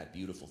look at that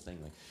beautiful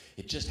thing. Like,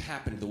 it just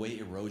happened the way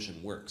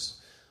erosion works.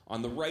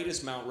 On the right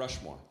is Mount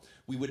Rushmore.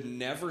 We would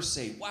never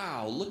say,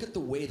 wow, look at the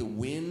way the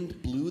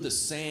wind blew the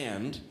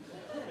sand,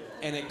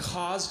 and it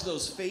caused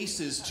those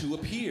faces to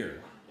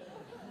appear.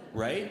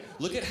 Right?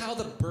 Look at how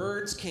the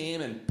birds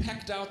came and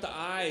pecked out the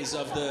eyes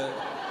of the...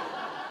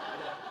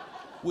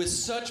 with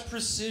such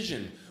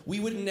precision. We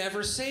would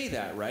never say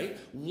that, right?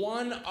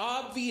 One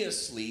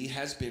obviously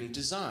has been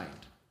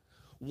designed.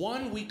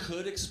 One we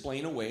could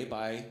explain away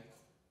by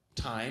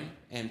time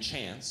and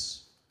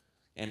chance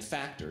and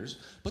factors,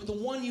 but the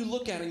one you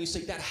look at and you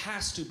say, that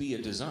has to be a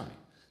design.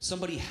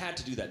 Somebody had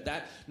to do that.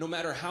 That, no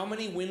matter how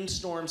many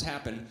windstorms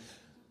happen,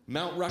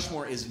 Mount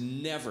Rushmore is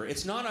never,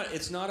 it's not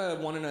a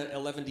 1 in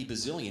 11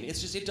 bazillion.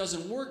 It's just, it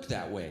doesn't work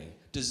that way.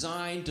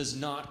 Design does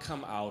not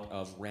come out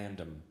of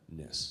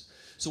randomness.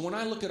 So when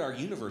I look at our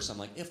universe, I'm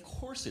like, of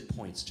course it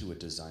points to a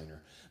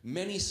designer.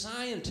 Many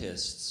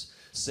scientists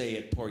say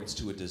it points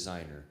to a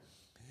designer.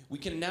 We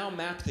can now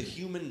map the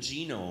human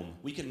genome.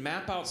 We can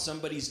map out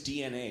somebody's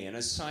DNA, and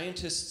as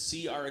scientists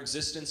see our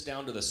existence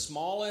down to the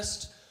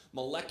smallest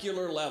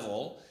molecular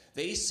level,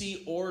 they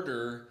see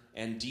order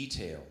and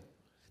detail.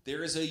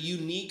 There is a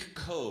unique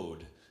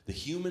code, the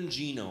human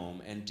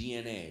genome and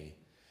DNA,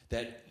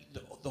 that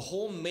the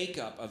whole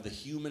makeup of the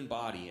human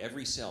body,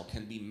 every cell,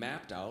 can be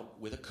mapped out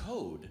with a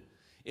code.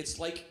 It's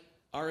like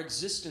our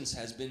existence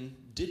has been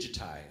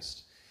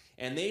digitized.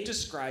 And they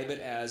describe it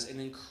as an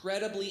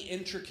incredibly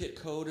intricate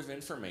code of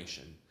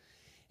information.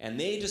 And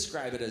they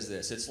describe it as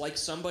this. It's like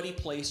somebody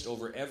placed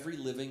over every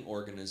living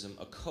organism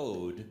a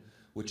code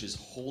which is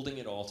holding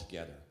it all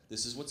together.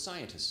 This is what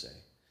scientists say.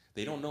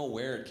 They don't know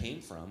where it came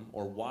from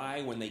or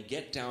why. When they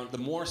get down, the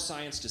more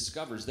science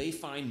discovers, they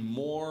find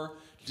more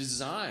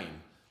design,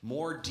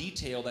 more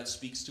detail that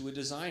speaks to a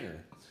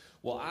designer.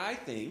 Well, I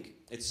think,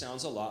 it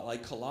sounds a lot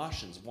like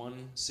Colossians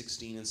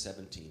 1:16 and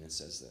 17. It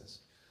says this.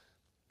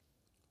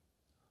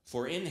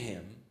 For in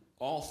him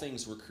all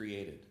things were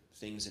created,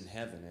 things in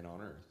heaven and on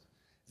earth,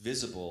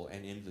 visible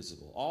and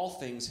invisible. All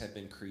things have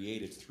been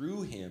created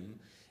through him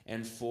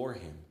and for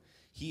him.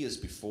 He is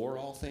before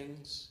all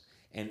things,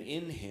 and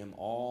in him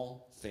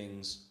all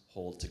things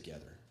hold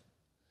together.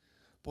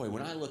 Boy,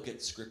 when I look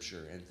at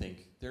Scripture and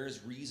think there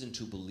is reason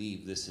to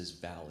believe this is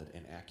valid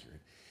and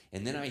accurate,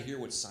 and then I hear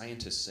what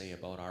scientists say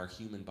about our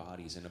human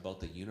bodies and about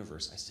the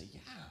universe, I say,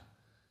 yeah,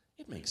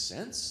 it makes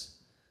sense.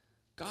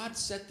 God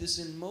set this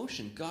in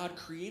motion. God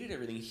created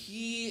everything.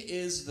 He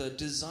is the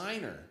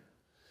designer.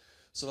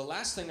 So the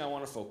last thing I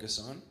want to focus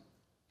on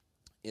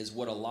is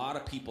what a lot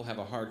of people have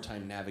a hard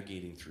time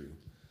navigating through.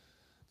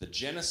 The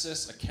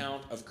Genesis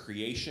account of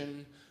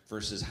creation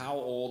versus how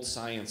old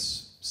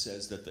science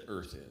says that the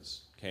earth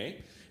is.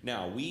 Okay?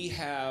 Now, we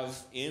have,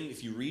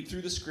 if you read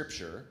through the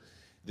Scripture,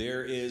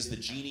 there is the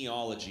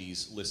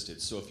genealogies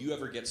listed. So if you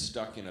ever get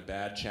stuck in a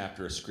bad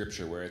chapter of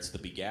Scripture where it's the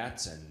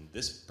begats and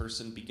this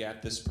person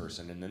begat this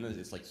person, and then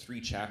it's like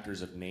 3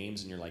 chapters of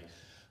names, and you're like,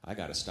 I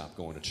got to stop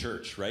going to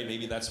church, right?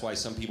 Maybe that's why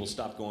some people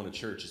stop going to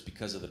church, is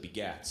because of the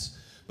begats.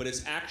 But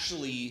it's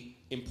actually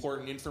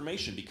important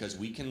information because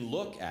we can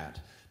look at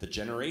the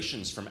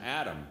generations from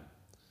Adam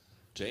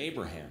to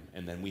Abraham,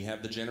 and then we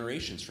have the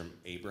generations from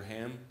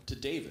Abraham to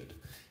David,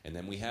 and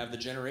then we have the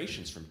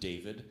generations from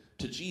David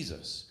to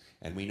Jesus.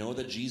 And we know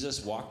that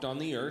Jesus walked on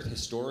the earth,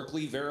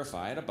 historically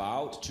verified,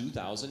 about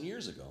 2,000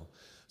 years ago.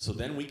 So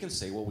then we can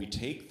say, well, we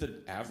take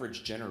the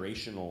average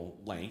generational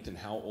length and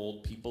how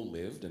old people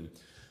lived, and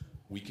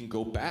we can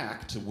go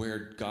back to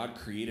where God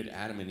created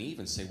Adam and Eve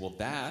and say, well,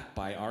 that,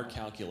 by our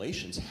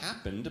calculations,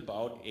 happened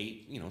about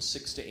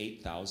 6 to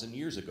 8,000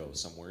 years ago,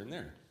 somewhere in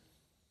there.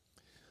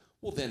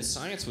 Well, then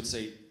science would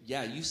say,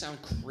 yeah, you sound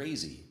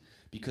crazy,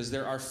 because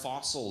there are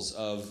fossils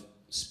of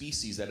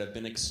species that have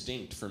been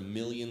extinct for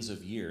millions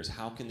of years.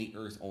 How can the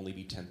earth only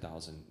be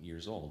 10,000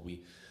 years old?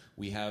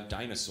 We have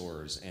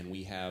dinosaurs, and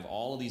we have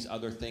all of these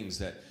other things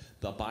that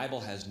the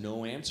Bible has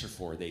no answer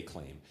for, they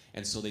claim.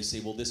 And so they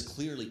say, well, this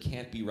clearly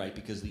can't be right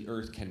because the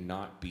earth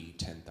cannot be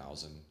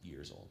 10,000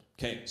 years old.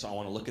 Okay, so I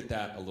want to look at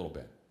that a little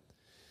bit.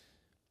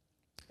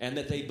 And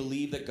that they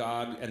believe that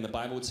God, and the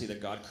Bible would say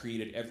that God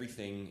created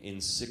everything in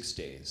 6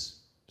 days.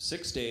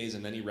 6 days,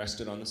 and then he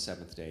rested on the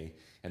 7th day.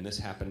 And this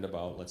happened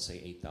about, let's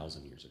say,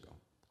 8,000 years ago.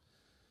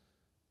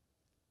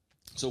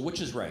 So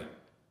which is right?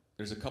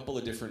 There's a couple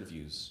of different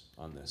views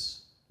on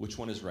this. Which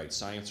one is right,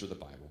 science or the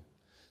Bible?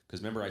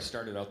 Because remember, I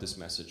started out this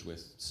message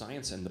with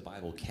science and the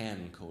Bible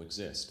can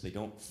coexist. They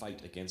don't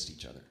fight against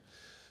each other.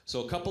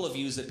 So a couple of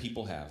views that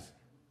people have.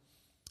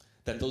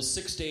 That those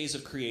 6 days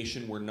of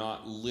creation were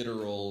not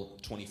literal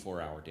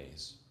 24-hour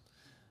days.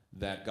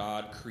 That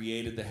God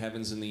created the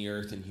heavens and the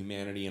earth and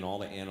humanity and all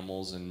the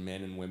animals and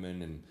men and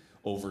women and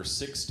over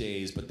 6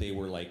 days, but they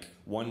were like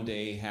one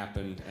day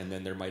happened and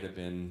then there might have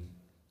been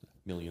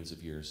millions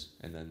of years.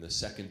 And then the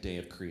second day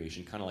of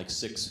creation, kind of like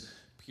 6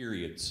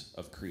 periods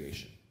of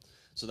creation.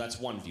 So that's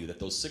one view, that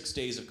those 6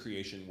 days of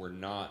creation were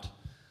not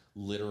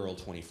literal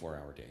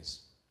 24-hour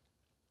days.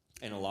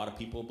 And a lot of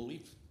people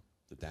believe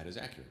that that is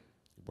accurate.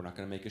 We're not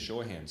going to make a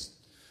show of hands.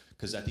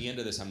 Because at the end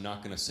of this, I'm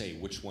not going to say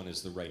which one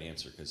is the right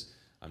answer, because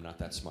I'm not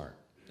that smart.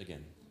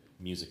 Again,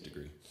 music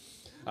degree.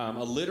 A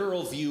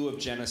literal view of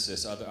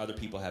Genesis, other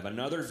people have.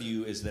 Another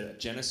view is that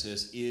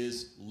Genesis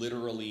is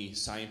literally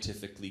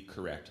scientifically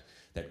correct.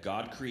 That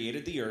God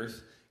created the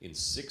earth in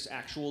 6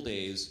 actual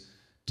days,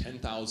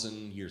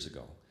 10,000 years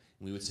ago.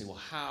 And we would say, well,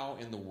 how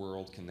in the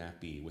world can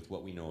that be with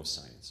what we know of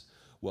science?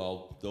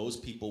 Well, those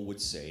people would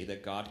say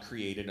that God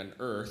created an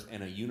earth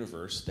and a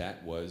universe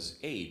that was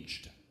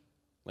aged.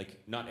 Like,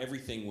 not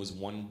everything was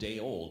 1 day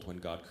old when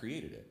God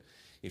created it.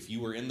 If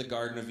you were in the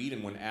Garden of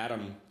Eden when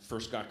Adam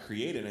first got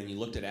created and you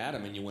looked at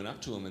Adam and you went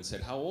up to him and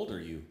said, how old are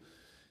you?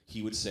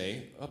 He would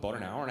say, about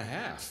an hour and a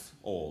half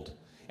old.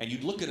 And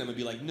you'd look at him and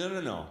be like,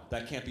 no,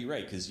 that can't be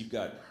right, because you've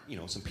got,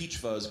 some peach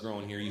fuzz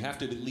growing here. You have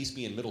to at least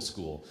be in middle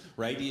school,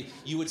 right?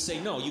 You would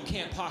say, no, you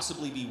can't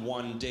possibly be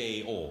 1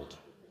 day old.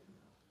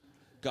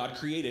 God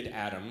created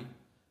Adam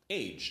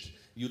aged.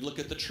 You'd look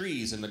at the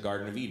trees in the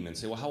Garden of Eden and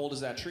say, well, how old is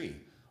that tree?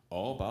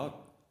 Oh,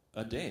 about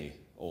a day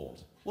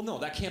old. Well, no,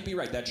 that can't be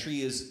right. That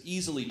tree is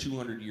easily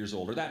 200 years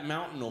old. Or that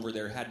mountain over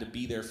there had to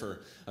be there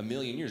for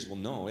 1,000,000 years. Well,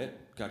 no, it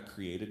got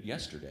created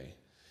yesterday.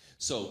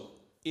 So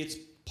it's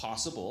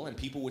possible, and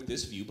people with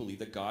this view believe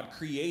that God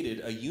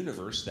created a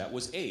universe that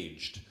was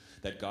aged.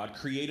 That God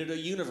created a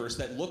universe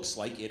that looks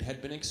like it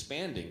had been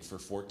expanding for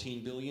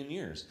 14 billion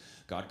years.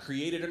 God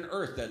created an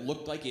earth that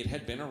looked like it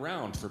had been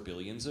around for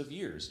billions of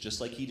years, just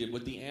like he did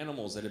with the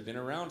animals that had been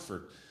around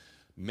for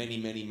many,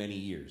 many, many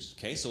years.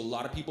 Okay, so a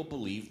lot of people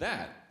believe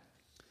that.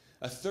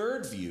 A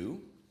third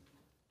view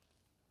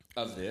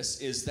of this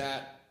is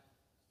that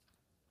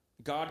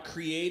God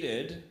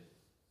created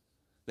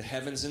the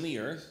heavens and the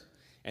earth,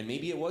 and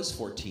maybe it was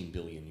 14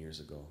 billion years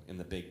ago in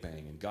the Big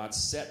Bang, and God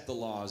set the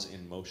laws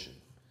in motion.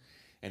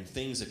 And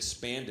things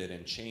expanded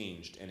and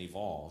changed and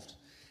evolved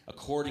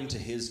according to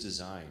his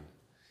design,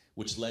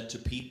 which led to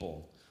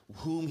people,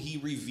 whom he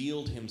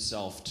revealed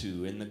himself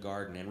to in the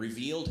garden and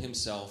revealed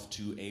himself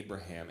to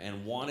Abraham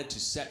and wanted to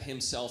set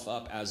himself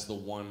up as the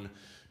one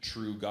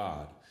true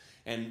God.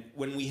 And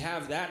when we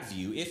have that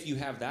view, if you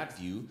have that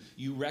view,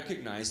 you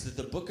recognize that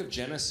the book of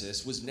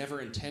Genesis was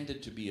never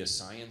intended to be a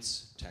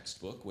science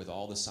textbook with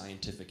all the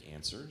scientific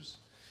answers.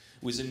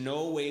 It was in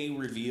no way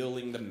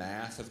revealing the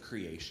math of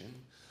creation,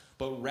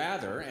 but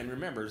rather, and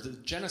remember, the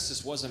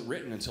Genesis wasn't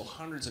written until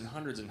hundreds and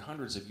hundreds and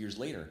hundreds of years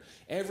later.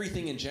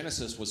 Everything in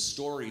Genesis was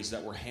stories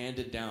that were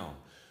handed down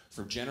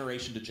from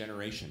generation to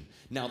generation.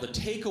 Now, the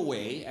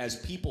takeaway,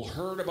 as people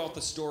heard about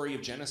the story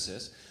of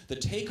Genesis, the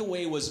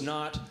takeaway was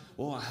not,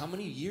 well, how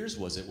many years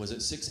was it? Was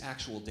it 6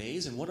 actual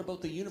days? And what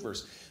about the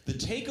universe? The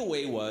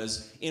takeaway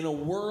was, in a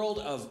world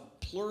of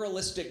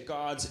pluralistic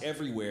gods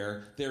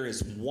everywhere, there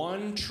is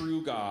one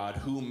true God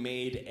who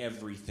made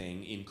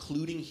everything,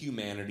 including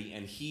humanity,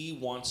 and he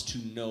wants to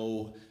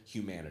know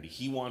humanity.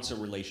 He wants a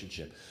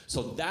relationship.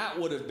 So that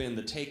would have been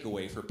the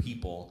takeaway for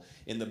people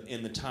in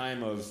the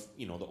time of,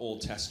 the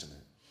Old Testament.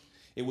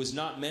 It was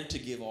not meant to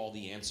give all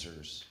the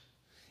answers.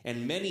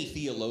 And many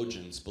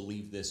theologians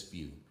believe this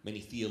view.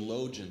 Many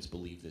theologians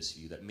believe this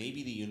view, that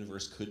maybe the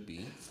universe could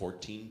be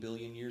 14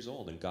 billion years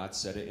old, and God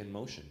set it in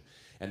motion.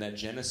 And that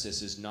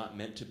Genesis is not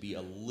meant to be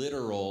a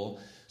literal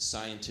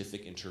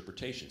scientific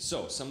interpretation.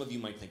 So some of you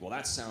might think, well,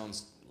 that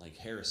sounds like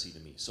heresy to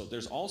me. So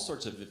there's all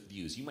sorts of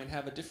views. You might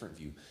have a different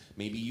view.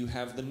 Maybe you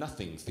have the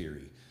nothing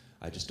theory.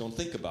 I just don't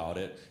think about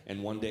it,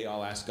 and one day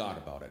I'll ask God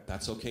about it.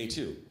 That's okay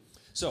too.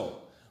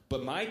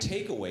 But my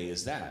takeaway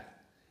is that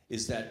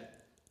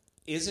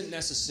isn't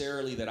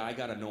necessarily that I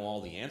got to know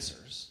all the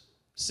answers.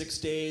 6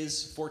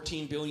 days,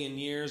 14 billion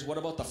years. What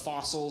about the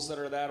fossils that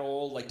are that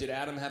old? Like, did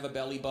Adam have a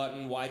belly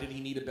button? Why did he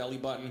need a belly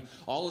button?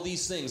 All of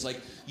these things. Like,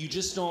 you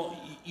just don't,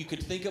 you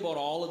could think about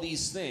all of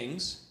these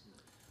things,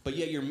 but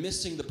yet you're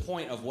missing the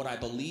point of what I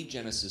believe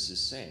Genesis is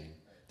saying.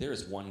 There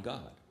is one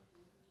God.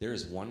 There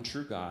is one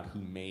true God who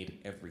made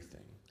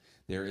everything.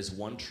 There is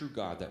one true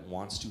God that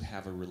wants to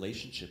have a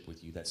relationship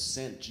with you, that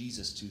sent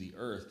Jesus to the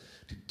earth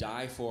to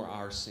die for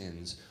our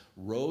sins,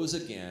 rose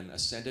again,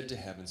 ascended to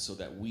heaven so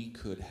that we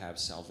could have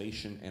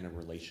salvation and a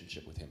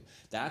relationship with him.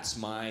 That's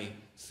my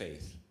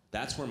faith.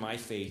 That's where my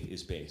faith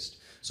is based.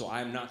 So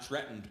I'm not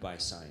threatened by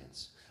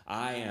science.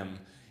 I am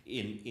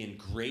in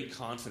great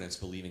confidence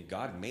believing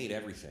God made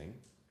everything.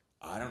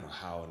 I don't know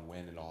how and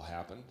when it all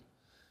happened.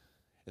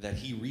 That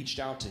he reached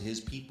out to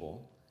his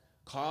people,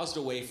 caused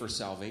a way for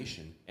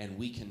salvation, and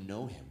we can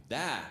know him.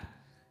 That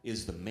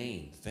is the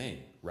main thing,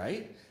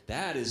 right?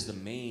 That is the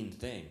main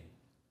thing.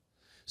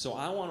 So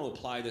I want to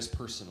apply this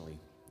personally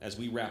as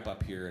we wrap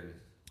up here in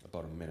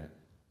about a minute.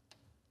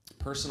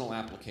 Personal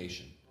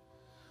application.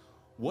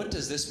 What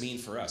does this mean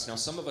for us? Now,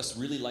 some of us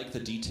really like the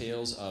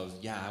details of,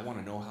 I want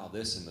to know how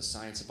this and the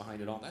science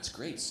behind it all. That's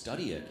great.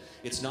 Study it.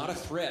 It's not a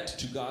threat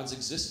to God's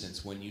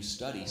existence when you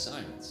study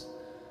science.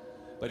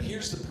 But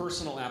here's the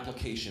personal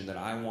application that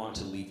I want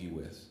to leave you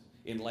with.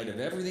 In light of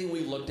everything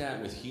we've looked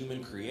at with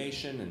human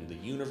creation and the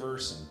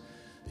universe and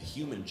the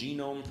Human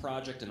Genome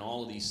Project and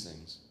all of these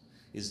things,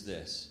 is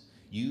this.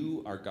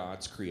 You are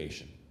God's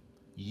creation.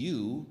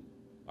 You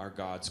are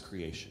God's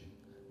creation.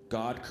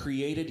 God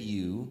created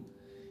you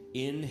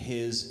in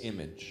his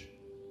image.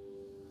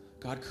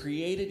 God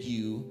created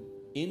you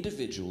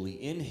individually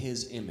in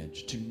his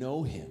image to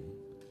know him,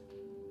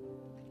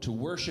 to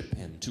worship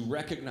him, to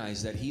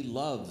recognize that he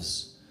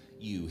loves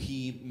you.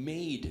 He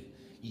made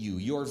you.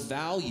 Your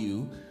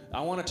value.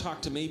 I want to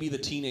talk to maybe the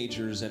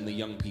teenagers and the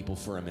young people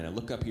for a minute.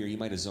 Look up here. You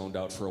might have zoned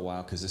out for a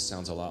while because this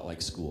sounds a lot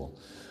like school.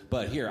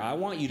 But here, I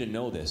want you to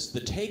know this.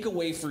 The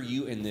takeaway for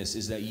you in this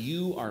is that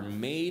you are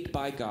made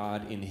by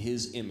God in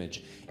his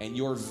image, and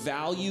your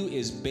value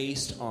is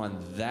based on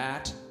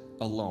that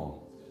alone.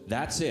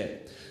 That's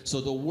it.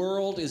 So the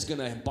world is going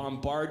to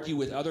bombard you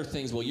with other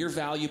things. Well, you're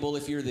valuable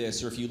if you're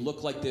this, or if you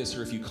look like this,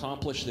 or if you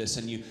accomplish this,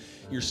 and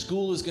your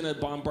school is going to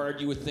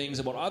bombard you with things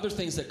about other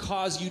things that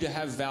cause you to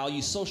have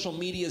value. Social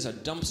media is a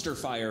dumpster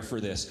fire for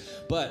this.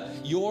 But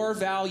your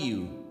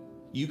value,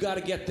 you got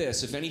to get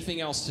this, if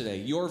anything else today,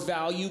 your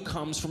value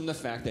comes from the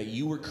fact that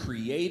you were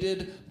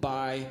created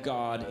by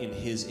God in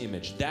his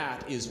image.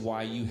 That is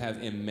why you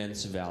have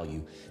immense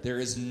value. There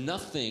is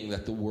nothing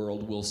that the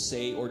world will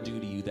say or do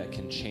to you that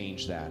can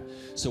change that.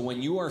 So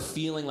when you are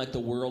feeling like the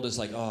world is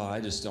like, I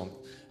just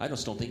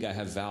don't think I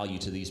have value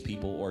to these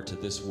people or to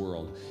this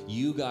world,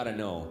 you got to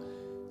know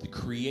the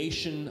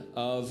creation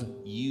of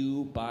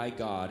you by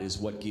God is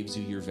what gives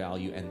you your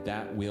value, and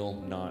that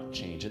will not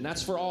change. And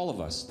that's for all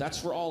of us. That's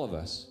for all of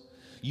us.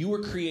 You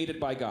were created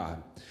by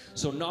God.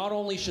 So not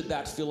only should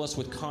that fill us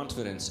with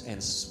confidence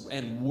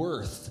and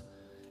worth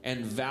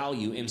and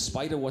value in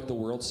spite of what the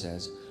world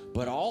says,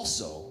 but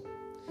also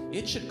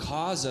it should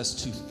cause us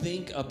to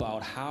think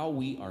about how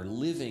we are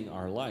living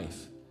our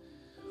life.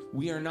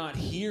 We are not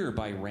here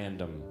by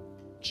random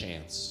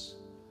chance.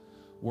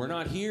 We're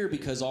not here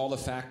because all the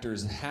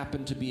factors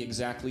happen to be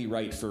exactly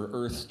right for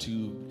Earth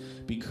to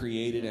be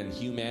created and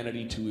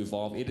humanity to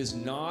evolve. It is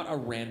not a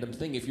random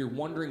thing. If you're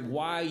wondering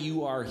why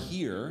you are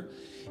here,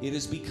 it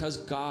is because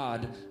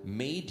God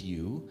made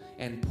you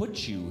and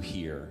put you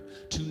here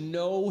to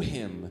know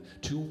Him,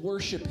 to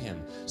worship Him.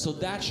 So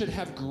that should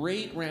have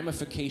great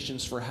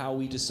ramifications for how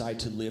we decide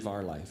to live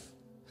our life.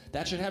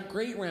 That should have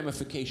great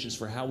ramifications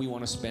for how we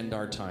want to spend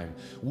our time.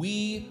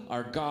 We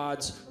are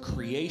God's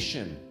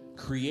creation,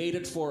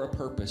 created for a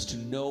purpose, to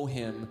know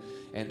Him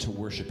and to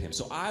worship Him.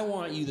 So I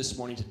want you this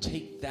morning to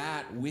take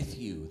that with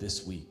you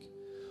this week.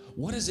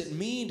 What does it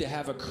mean to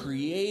have a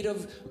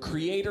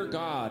creator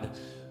God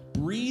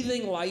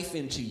breathing life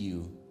into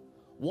you,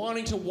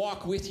 wanting to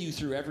walk with you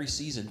through every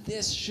season?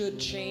 This should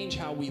change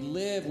how we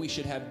live. We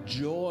should have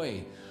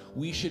joy.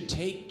 We should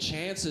take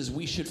chances.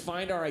 We should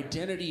find our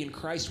identity in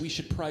Christ. We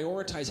should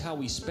prioritize how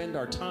we spend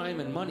our time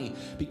and money,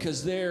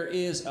 because there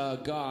is a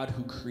God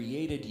who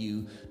created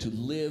you to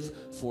live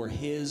for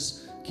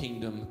His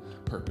kingdom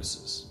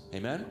purposes.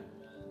 Amen?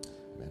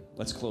 Amen.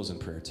 Let's close in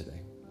prayer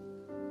today.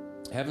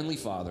 Heavenly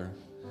Father,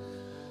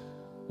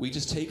 we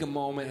just take a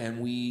moment and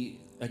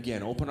we,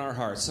 again, open our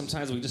hearts.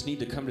 Sometimes we just need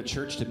to come to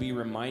church to be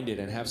reminded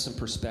and have some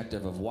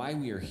perspective of why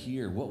we are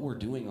here, what we're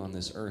doing on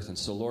this earth. And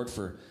so, Lord,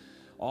 for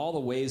all the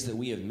ways that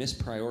we have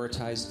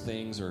misprioritized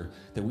things, or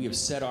that we have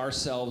set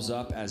ourselves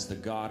up as the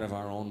God of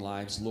our own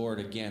lives, Lord,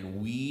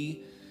 again,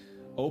 we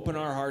open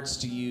our hearts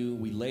to you.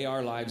 We lay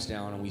our lives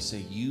down and we say,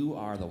 you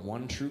are the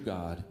one true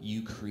God.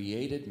 You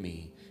created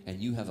me,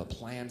 and you have a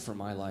plan for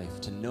my life,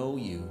 to know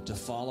you, to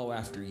follow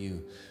after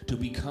you, to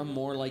become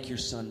more like your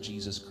Son,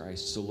 Jesus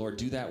Christ. So, Lord,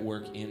 do that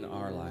work in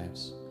our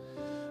lives.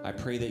 I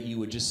pray that you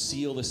would just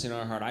seal this in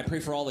our heart. I pray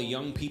for all the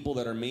young people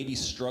that are maybe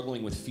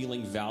struggling with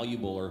feeling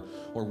valuable,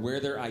 or where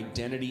their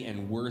identity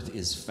and worth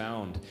is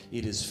found.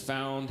 It is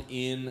found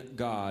in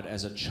God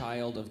as a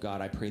child of God.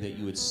 I pray that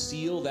you would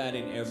seal that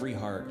in every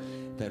heart,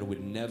 that it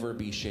would never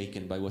be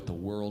shaken by what the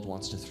world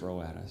wants to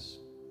throw at us.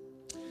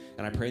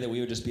 And I pray that we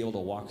would just be able to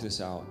walk this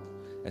out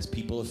as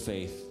people of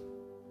faith,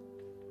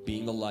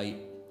 being the light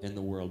in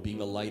the world, being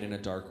the light in a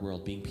dark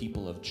world, being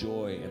people of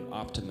joy and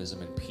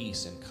optimism and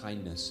peace and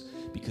kindness,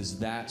 because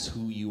that's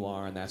who you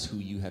are and that's who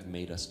you have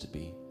made us to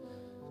be.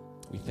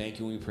 We thank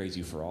you and we praise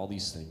you for all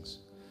these things.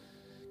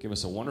 Give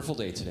us a wonderful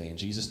day today. In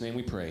Jesus' name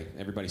we pray.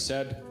 Everybody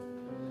said,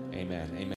 amen. Amen.